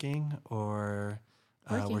either working or...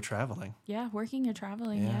 we're traveling. Yeah, working or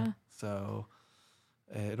traveling, yeah. So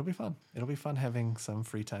it'll be fun. It'll be fun having some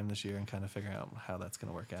free time this year and kind of figuring out how that's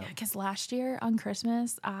going to work out. Yeah, because last year on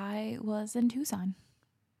Christmas, I was in Tucson.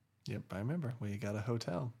 Yep, I remember. We got a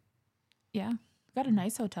hotel. Yeah, got a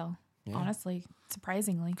nice hotel, honestly,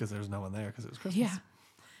 surprisingly. Because there was no one there because it was Christmas.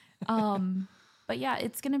 Yeah. But yeah, I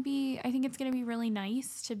think it's going to be really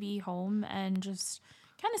nice to be home and just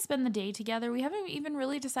kind of spend the day together. We haven't even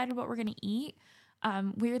really decided what we're going to eat.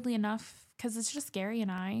 Weirdly enough, because it's just Gary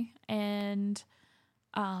and I. And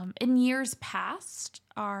in years past,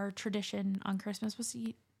 our tradition on Christmas was to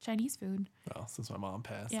eat Chinese food. Well, since my mom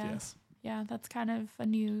passed, yes. Yeah, that's kind of a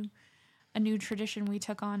new tradition we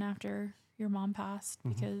took on after your mom passed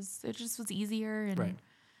because it just was easier and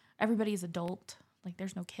everybody's adult. Like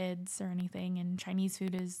there's no kids or anything, and Chinese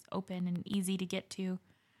food is open and easy to get to.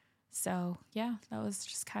 So yeah, that was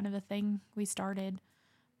just kind of a thing we started.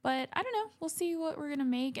 But I don't know. We'll see what we're going to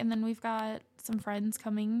make. And then we've got some friends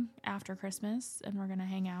coming after Christmas, and we're going to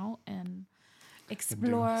hang out and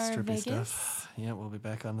explore Vegas. Stuff. Yeah, we'll be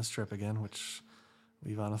back on this trip again, which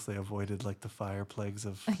we've honestly avoided like the fire plagues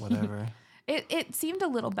of whatever. It seemed a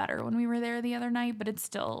little better when we were there the other night, but it's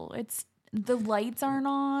the lights aren't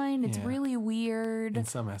on. It's really weird. In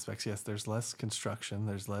some aspects, yes. There's less construction.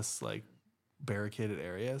 There's less like barricaded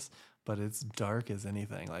areas. But it's dark as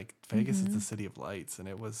anything. Like Vegas is the city of lights, and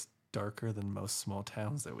it was darker than most small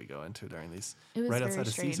towns that we go into during these. It was right very outside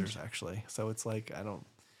strange. of Caesars, actually. So it's like I don't.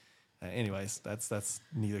 Anyways, that's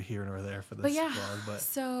neither here nor there for this vlog. But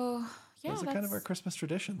so those are kind of our Christmas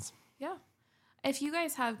traditions. Yeah. If you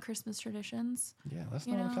guys have Christmas traditions, let us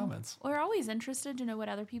know in the comments. We're always interested to know what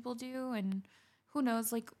other people do, and who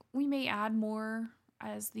knows, like we may add more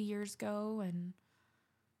as the years go, and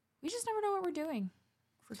we just never know what we're doing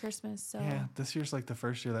for Christmas. So yeah, this year's like the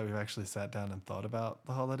first year that we've actually sat down and thought about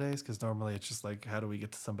the holidays, because normally it's just like, how do we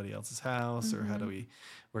get to somebody else's house or how do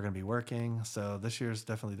we're going to be working. So this year's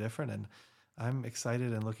definitely different, and I'm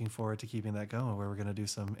excited and looking forward to keeping that going, where we're going to do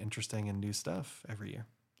some interesting and new stuff every year.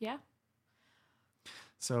 Yeah.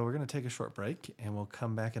 So we're going to take a short break, and we'll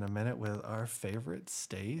come back in a minute with our favorite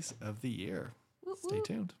stays of the year. Woo-woo. Stay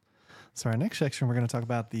tuned. So our next section, we're going to talk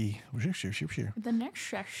about we're The next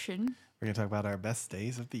section. going to talk about our best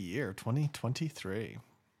days of the year, 2023.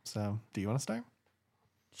 So do you want to start?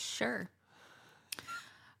 Sure.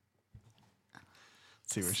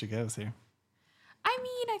 Let's see where she goes here. I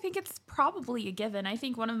mean, I think it's probably a given. I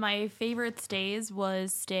think one of my favorite stays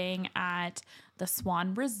was staying at the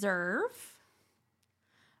Swan Reserve,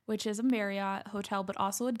 which is a Marriott hotel, but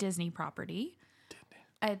also a Disney property.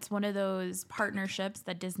 It's one of those partnerships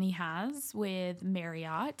that Disney has with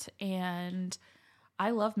Marriott, and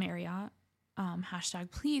I love Marriott.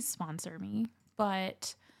 Hashtag please sponsor me.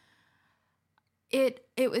 But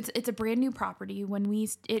it's a brand new property.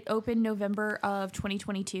 It opened November of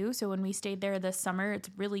 2022, so when we stayed there this summer, it's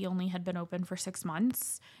really only had been open for 6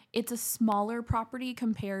 months. It's a smaller property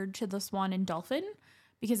compared to the Swan and Dolphin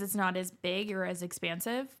because it's not as big or as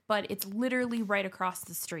expansive, but it's literally right across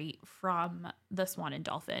the street from the Swan and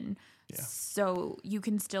Dolphin. Yeah. So you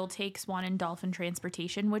can still take Swan and Dolphin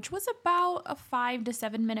transportation, which was about a 5 to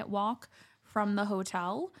 7 minute walk from the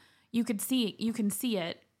hotel. You can see it. You can see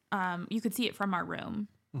it from our room,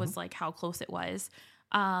 was like how close it was.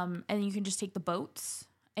 And you can just take the boats.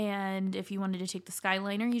 And if you wanted to take the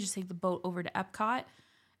Skyliner, you just take the boat over to Epcot.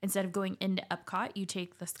 Instead of going into Epcot, you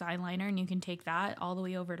take the Skyliner and you can take that all the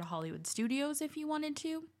way over to Hollywood Studios if you wanted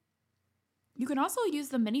to. You can also use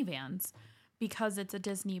the minivans because it's a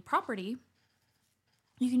Disney property.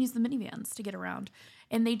 You can use the minivans to get around.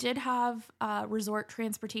 And they did have resort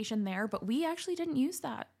transportation there, but we actually didn't use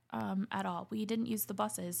that at all. We didn't use the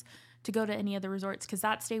buses to go to any of the resorts because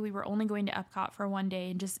that stay we were only going to Epcot for one day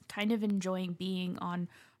and just kind of enjoying being on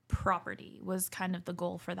property was kind of the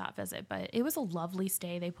goal for that visit. But it was a lovely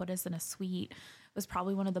stay. They put us in a suite. It was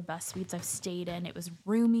probably one of the best suites I've stayed in. It was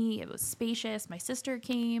roomy. It was spacious. My sister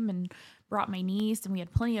came and brought my niece, and we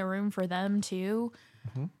had plenty of room for them too.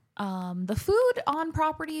 The food on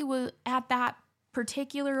property was at that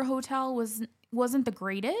particular hotel wasn't the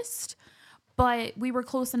greatest, but we were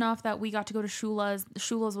close enough that we got to go to Shula's.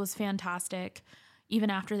 Shula's was fantastic, even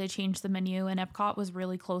after they changed the menu, and Epcot was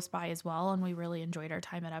really close by as well, and we really enjoyed our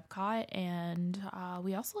time at Epcot. And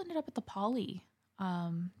we also ended up at the Poly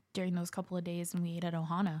during those couple of days, and we ate at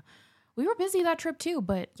Ohana. We were busy that trip too,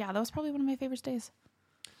 but yeah, that was probably one of my favorite days.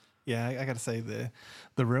 Yeah, I got to say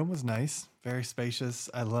the room was nice, very spacious.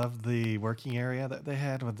 I loved the working area that they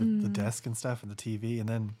had with the desk and stuff and the TV, and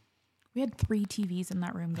then we had 3 TVs in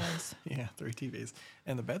that room, guys. yeah, 3 TVs,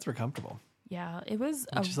 and the beds were comfortable. Yeah, it was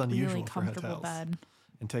which is unusual really comfortable for hotels. bed.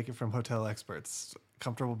 And take it from hotel experts,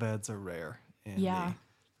 comfortable beds are rare in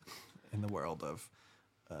the world of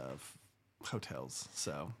hotels.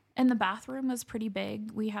 So, and the bathroom was pretty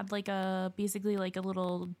big. We had basically like a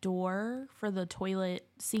little door for the toilet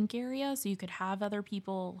sink area, so you could have other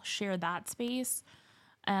people share that space.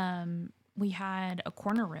 We had a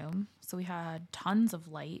corner room, so we had tons of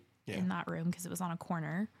light in that room because it was on a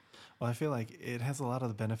corner. Well, I feel like it has a lot of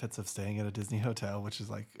the benefits of staying at a Disney hotel, which is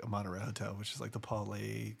like a monorail hotel, which is like the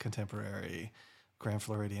Poly, Contemporary, Grand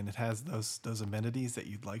Floridian. It has those amenities that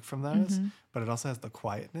you'd like from those, but it also has the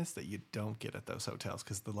quietness that you don't get at those hotels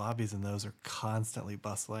because the lobbies in those are constantly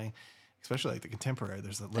bustling, especially like the Contemporary.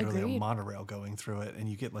 There's literally a monorail going through it, and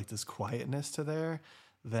you get like this quietness to there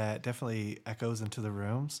that definitely echoes into the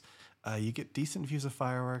rooms. You get decent views of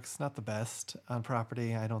fireworks, not the best on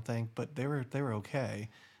property, I don't think, but they were okay.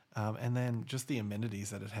 And then just the amenities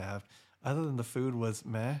that it had. Other than the food was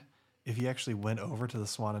meh. If you actually went over to the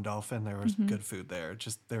Swan and Dolphin, there was good food there.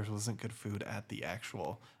 Just there wasn't good food at the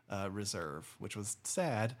actual reserve, which was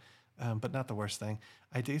sad, but not the worst thing.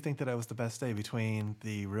 I do think that it was the best day between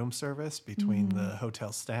the room service, between the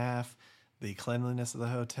hotel staff, the cleanliness of the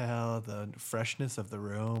hotel, the freshness of the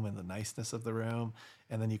room, and the niceness of the room.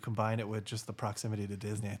 And then you combine it with just the proximity to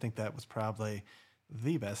Disney. I think that was probably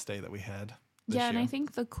the best day that we had. Yeah, and I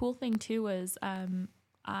think the cool thing too was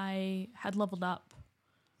I had leveled up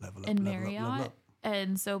in Marriott. Level up.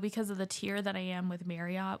 And so because of the tier that I am with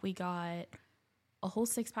Marriott, we got a whole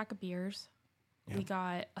 6-pack of beers. Yeah. We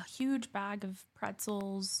got a huge bag of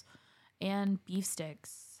pretzels and beef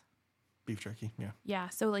sticks. Beef jerky, yeah. Yeah,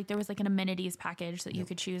 so like there was like an amenities package that you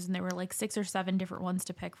could choose, and there were like 6 or 7 different ones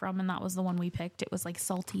to pick from, and that was the one we picked. It was like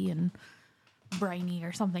salty and briny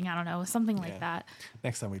or something, I don't know, something like that.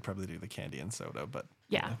 Next time we'd probably do the candy and soda, but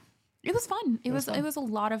yeah. It was fun. It was a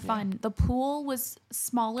lot of fun. The pool was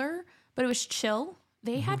smaller, but it was chill.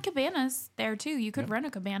 They had cabanas there too. You could rent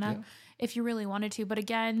a cabana if you really wanted to, but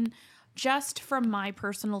again, just from my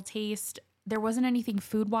personal taste, there wasn't anything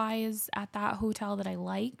food-wise at that hotel that I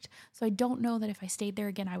liked, so I don't know that if I stayed there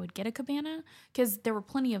again, I would get a cabana, because there were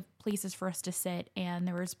plenty of places for us to sit, and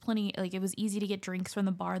there was plenty, like, it was easy to get drinks from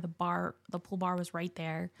the bar. The pool bar was right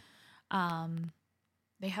there.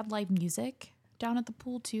 They had live music down at the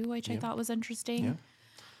pool too, which I thought was interesting. Yeah.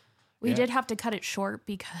 We did have to cut it short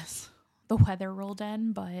because the weather rolled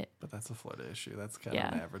in, but that's a Florida issue. That's kind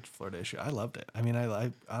of an average Florida issue. I loved it. I mean,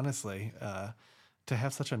 I honestly, to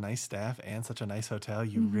have such a nice staff and such a nice hotel,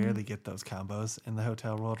 you rarely get those combos in the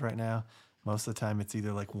hotel world right now. Most of the time, it's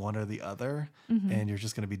either like one or the other, and you're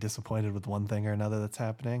just going to be disappointed with one thing or another that's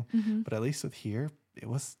happening. But at least with here, it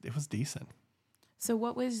was decent. So,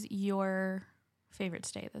 what was your favorite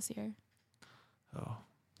stay this year? Oh,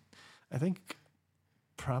 I think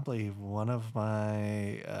probably one of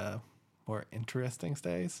my more interesting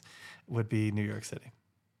stays would be New York City.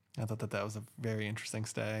 I thought that was a very interesting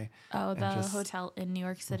stay. Oh, the hotel in New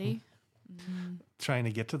York City? Trying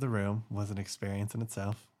to get to the room was an experience in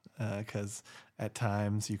itself because at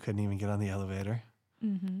times you couldn't even get on the elevator.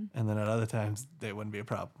 And then at other times, it wouldn't be a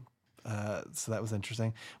problem. So that was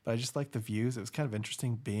interesting. But I just like the views. It was kind of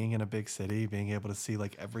interesting being in a big city, being able to see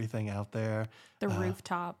like everything out there. The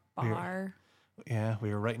rooftop bar. We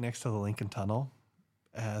were right next to the Lincoln Tunnel.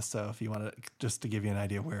 So if you want to, just to give you an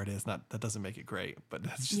idea where it is, that doesn't make it great, but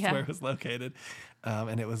that's just where it was located.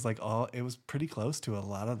 And it was it was pretty close to a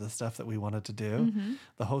lot of the stuff that we wanted to do.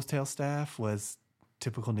 The hotel staff was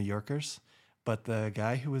typical New Yorkers, but the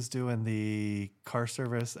guy who was doing the car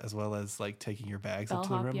service as well as like taking your bags up to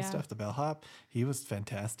the room and stuff, the bellhop, he was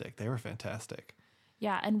fantastic. They were fantastic.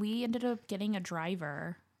 Yeah. And we ended up getting a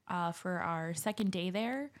driver for our second day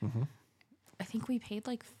there. I think we paid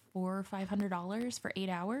like $400 or $500 for 8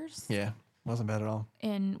 hours. Yeah, wasn't bad at all.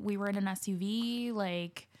 And we were in an SUV.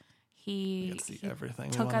 Like he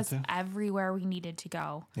everything. Took us everywhere we needed to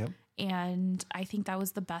go. Yep. And I think that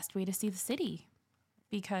was the best way to see the city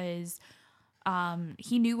because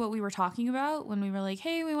he knew what we were talking about when we were like,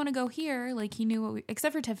 hey, we want to go here. Like he knew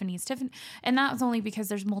except for Tiffany's. And that was only because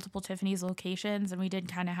there's multiple Tiffany's locations and we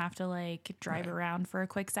did kind of have to like drive around for a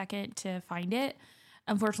quick second to find it.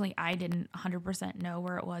 Unfortunately, I didn't 100% know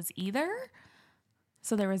where it was either.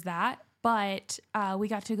 So there was that. But we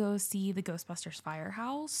got to go see the Ghostbusters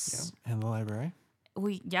Firehouse. Yeah, and the library.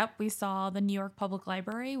 We saw the New York Public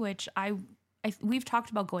Library, which we've talked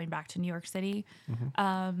about going back to New York City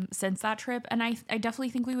since that trip. And I definitely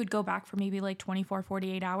think we would go back for maybe like 24,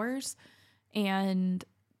 48 hours and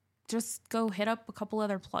just go hit up a couple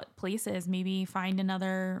other places, maybe find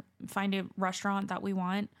a restaurant that we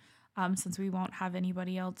want. Since we won't have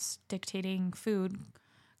anybody else dictating food,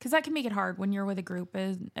 because that can make it hard when you're with a group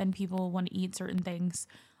and people want to eat certain things.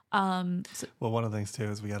 Well, one of the things too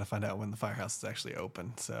is we got to find out when the firehouse is actually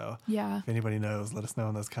open. So if anybody knows, let us know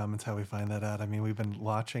in those comments how we find that out. I mean, we've been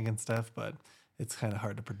watching and stuff, but it's kind of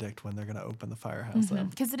hard to predict when they're going to open the firehouse up.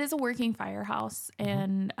 Because it is a working firehouse,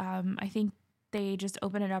 and I think they just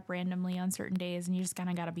open it up randomly on certain days, and you just kind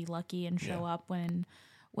of got to be lucky and show up when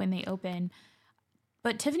they open.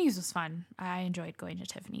 But Tiffany's was fun. I enjoyed going to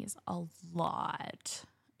Tiffany's a lot.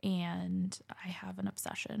 And I have an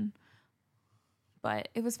obsession. But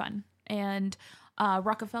it was fun. And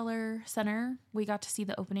Rockefeller Center, we got to see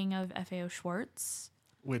the opening of FAO Schwartz.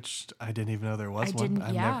 Which I didn't even know there was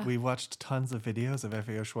one. We watched tons of videos of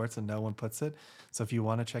FAO Schwartz and no one puts it. So if you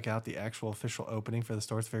want to check out the actual official opening for the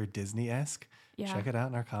store, it's very Disney-esque. Yeah. Check it out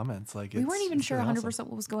in our comments. Like we weren't even sure 100% awesome.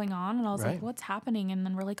 What was going on. And I was like, what's happening? And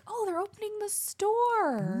then we're like, oh, they're opening the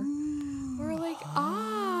store. Ooh, we're like,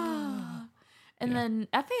 ah. And then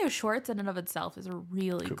FAO Schwartz in and of itself is a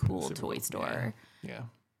really cool toy store. Yeah.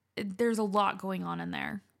 There's a lot going on in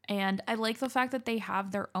there. And I like the fact that they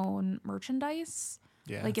have their own merchandise.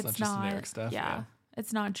 Yeah, like it's not just generic stuff. Yeah,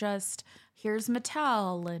 it's not just here's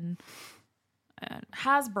Mattel and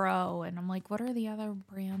Hasbro, and I'm like, what are the other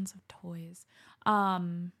brands of toys?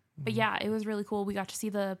 But yeah, it was really cool. We got to see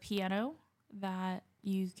the piano that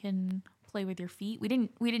you can play with your feet. We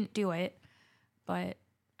didn't do it, but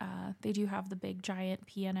they do have the big giant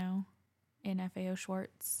piano in FAO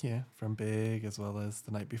Schwartz. Yeah, from Big as well as the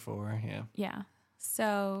night before. Yeah. Yeah.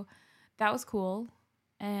 So that was cool,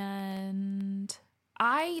 and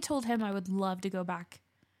I told him I would love to go back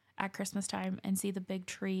at Christmas time and see the big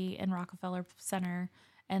tree in Rockefeller Center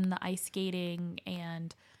and the ice skating,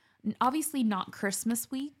 and obviously not Christmas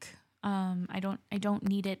week. I don't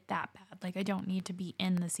need it that bad. Like I don't need to be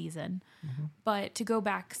in the season, but to go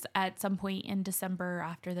back at some point in December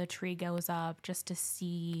after the tree goes up just to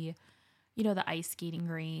see, the ice skating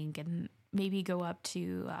rink and maybe go up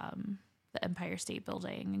to the Empire State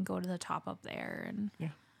Building and go to the top up there and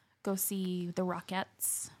go see the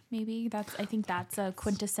Rockettes. Maybe I think that's a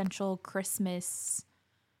quintessential Christmas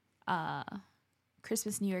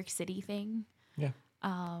New York City thing. Yeah.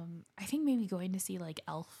 I think maybe going to see like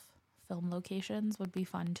Elf film locations would be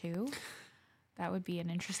fun too. That would be an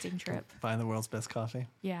interesting trip. Find the world's best coffee.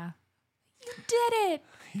 Yeah. You did it.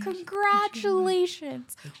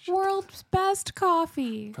 Congratulations. World's best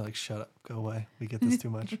coffee. Probably like, shut up, go away. We get this too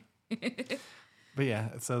much. But yeah,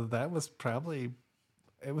 so that was probably,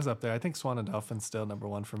 it was up there. I think Swan and Dolphin's still number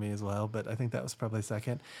one for me as well, but I think that was probably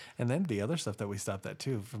second. And then the other stuff that we stopped at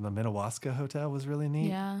too, from the Minnewaska Hotel was really neat.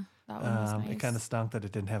 Yeah, that one was nice. It kind of stunk that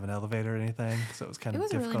it didn't have an elevator or anything, so it was kind of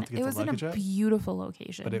difficult to get the luggage up. It was in a beautiful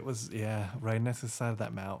location. But it was, yeah, right next to the side of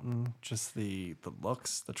that mountain. Just the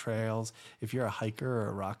looks, the trails. If you're a hiker or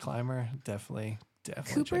a rock climber, definitely check that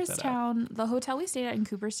out. Cooperstown, the hotel we stayed at in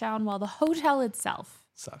Cooperstown, while the hotel itself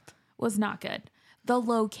sucked, was not good. The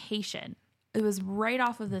location, it was right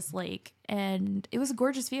off of this lake, and it was a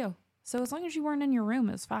gorgeous view. So as long as you weren't in your room,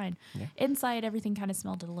 it was fine. Yeah. Inside, everything kind of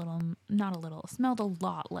smelled smelled a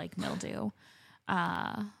lot like mildew.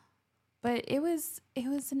 But it was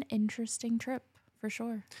an interesting trip for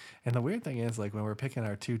sure. And the weird thing is, like, when we're picking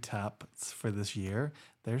our two tops for this year,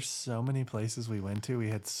 there's so many places we went to. We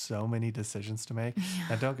had so many decisions to make. Yeah.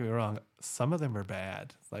 Now, don't get me wrong, some of them are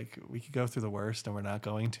bad. Like, we could go through the worst, and we're not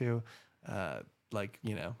going to. Like,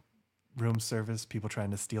 you know, room service, people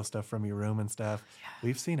trying to steal stuff from your room and stuff. Yeah.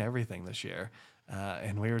 We've seen everything this year.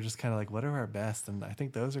 And we were just kind of like, what are our best? And I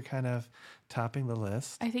think those are kind of topping the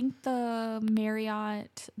list. I think the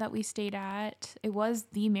Marriott that we stayed at, it was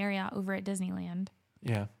the Marriott over at Disneyland.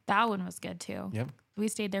 Yeah. That one was good too. Yep. We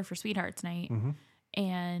stayed there for Sweethearts Night. Mm-hmm.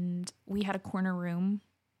 And we had a corner room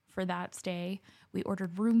for that stay. We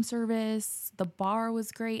ordered room service. The bar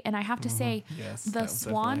was great. And I have to say, yes, the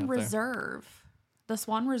Swan Reserve,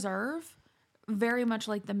 very much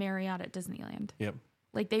like the Marriott at Disneyland. Yep.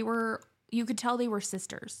 Like you could tell they were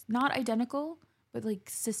sisters. Not identical, but like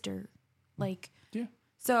sister. Like, yeah.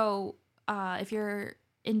 So if you're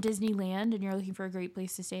in Disneyland and you're looking for a great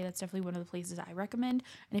place to stay, that's definitely one of the places I recommend.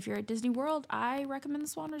 And if you're at Disney World, I recommend the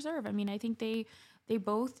Swan Reserve. I mean, I think they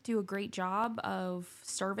both do a great job of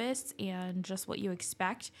service and just what you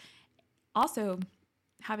expect. Also,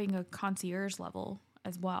 having a concierge level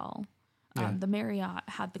as well. Yeah. The Marriott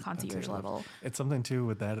had the concierge level. It's something too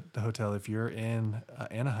with the hotel. If you're in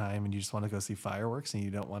Anaheim and you just want to go see fireworks and you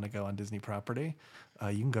don't want to go on Disney property,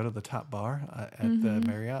 you can go to the top bar at the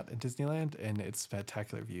Marriott at Disneyland, and it's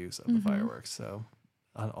spectacular views of the fireworks. So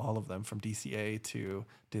on all of them, from DCA to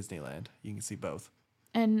Disneyland, you can see both.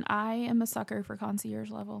 And I am a sucker for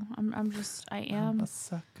concierge level. I am I'm a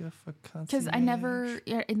sucker for concierge. Because and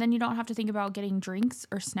then you don't have to think about getting drinks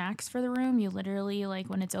or snacks for the room. You literally, like,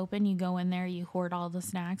 when it's open, you go in there, you hoard all the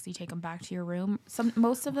snacks, you take them back to your room.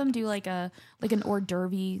 Most of them do like an hors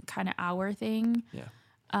d'oeuvre kind of hour thing.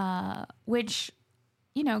 Yeah. Which,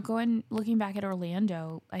 looking back at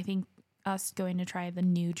Orlando, I think us going to try the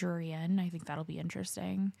new Jurien, I think that'll be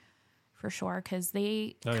interesting. For sure, because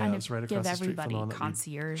they kind of give everybody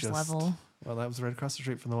concierge level. Well, that was right across the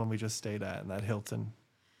street from the one we just stayed at, and that Hilton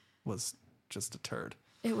was just a turd.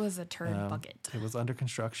 It was a turd bucket. It was under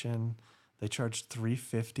construction. They charged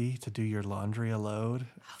 $350 to do your laundry a load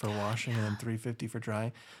for washing, and then $350 for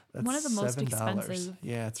drying. That's one of the most expensive.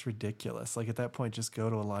 Yeah, it's ridiculous. Like, at that point, just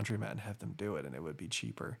go to a laundromat and have them do it, and it would be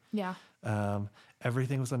cheaper. Yeah.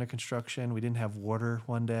 Everything was under construction. We didn't have water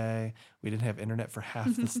one day. We didn't have internet for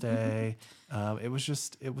half the stay. It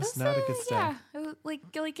was not a good stay. Yeah,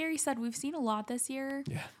 like Gary said, we've seen a lot this year.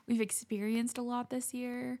 Yeah. We've experienced a lot this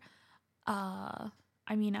year.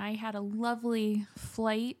 I mean, I had a lovely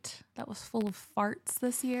flight that was full of farts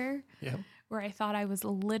this year. Yeah. Where I thought I was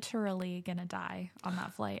literally going to die on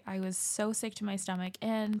that flight. I was so sick to my stomach.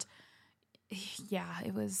 And yeah,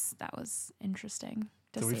 that was interesting,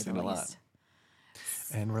 to say the least. A lot.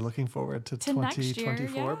 And we're looking forward to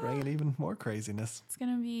 2024, bringing even more craziness.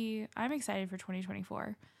 I'm excited for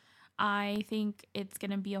 2024. I think it's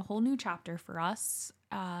going to be a whole new chapter for us.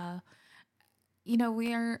 We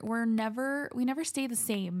never stay the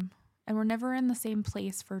same, and we're never in the same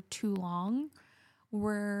place for too long.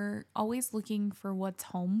 We're always looking for what's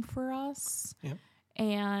home for us. Yep.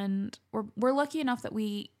 And we're lucky enough that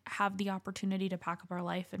we have the opportunity to pack up our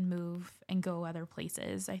life and move and go other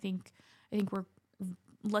places. I think we're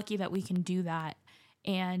lucky that we can do that,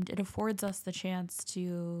 and it affords us the chance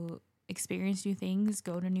to experience new things,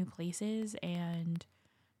 go to new places, and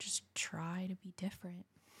just try to be different.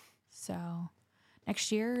 So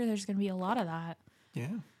next year, there's going to be a lot of that.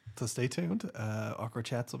 Yeah. So stay tuned. Awkward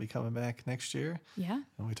Chats will be coming back next year. Yeah.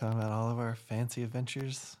 And we're talking about all of our fancy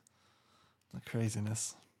adventures, the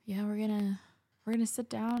craziness. Yeah, we're gonna sit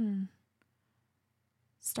down and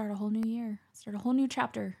start a whole new year, start a whole new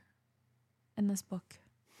chapter in this book.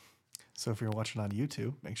 So if you're watching on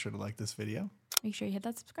YouTube, make sure to like this video. Make sure you hit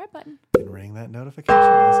that subscribe button. And ring that notification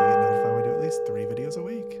bell so you get notified when we do at least 3 videos a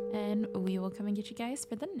week. And we will come and get you guys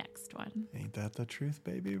for the next one. Ain't that the truth,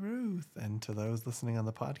 baby Ruth? And to those listening on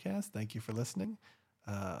the podcast, thank you for listening.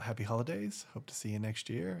 Happy holidays. Hope to see you next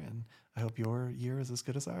year. And I hope your year is as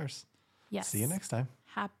good as ours. Yes. See you next time.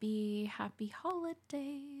 Happy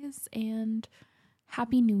holidays and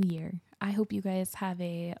Happy New Year. I hope you guys have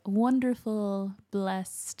a wonderful,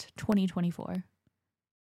 blessed 2024.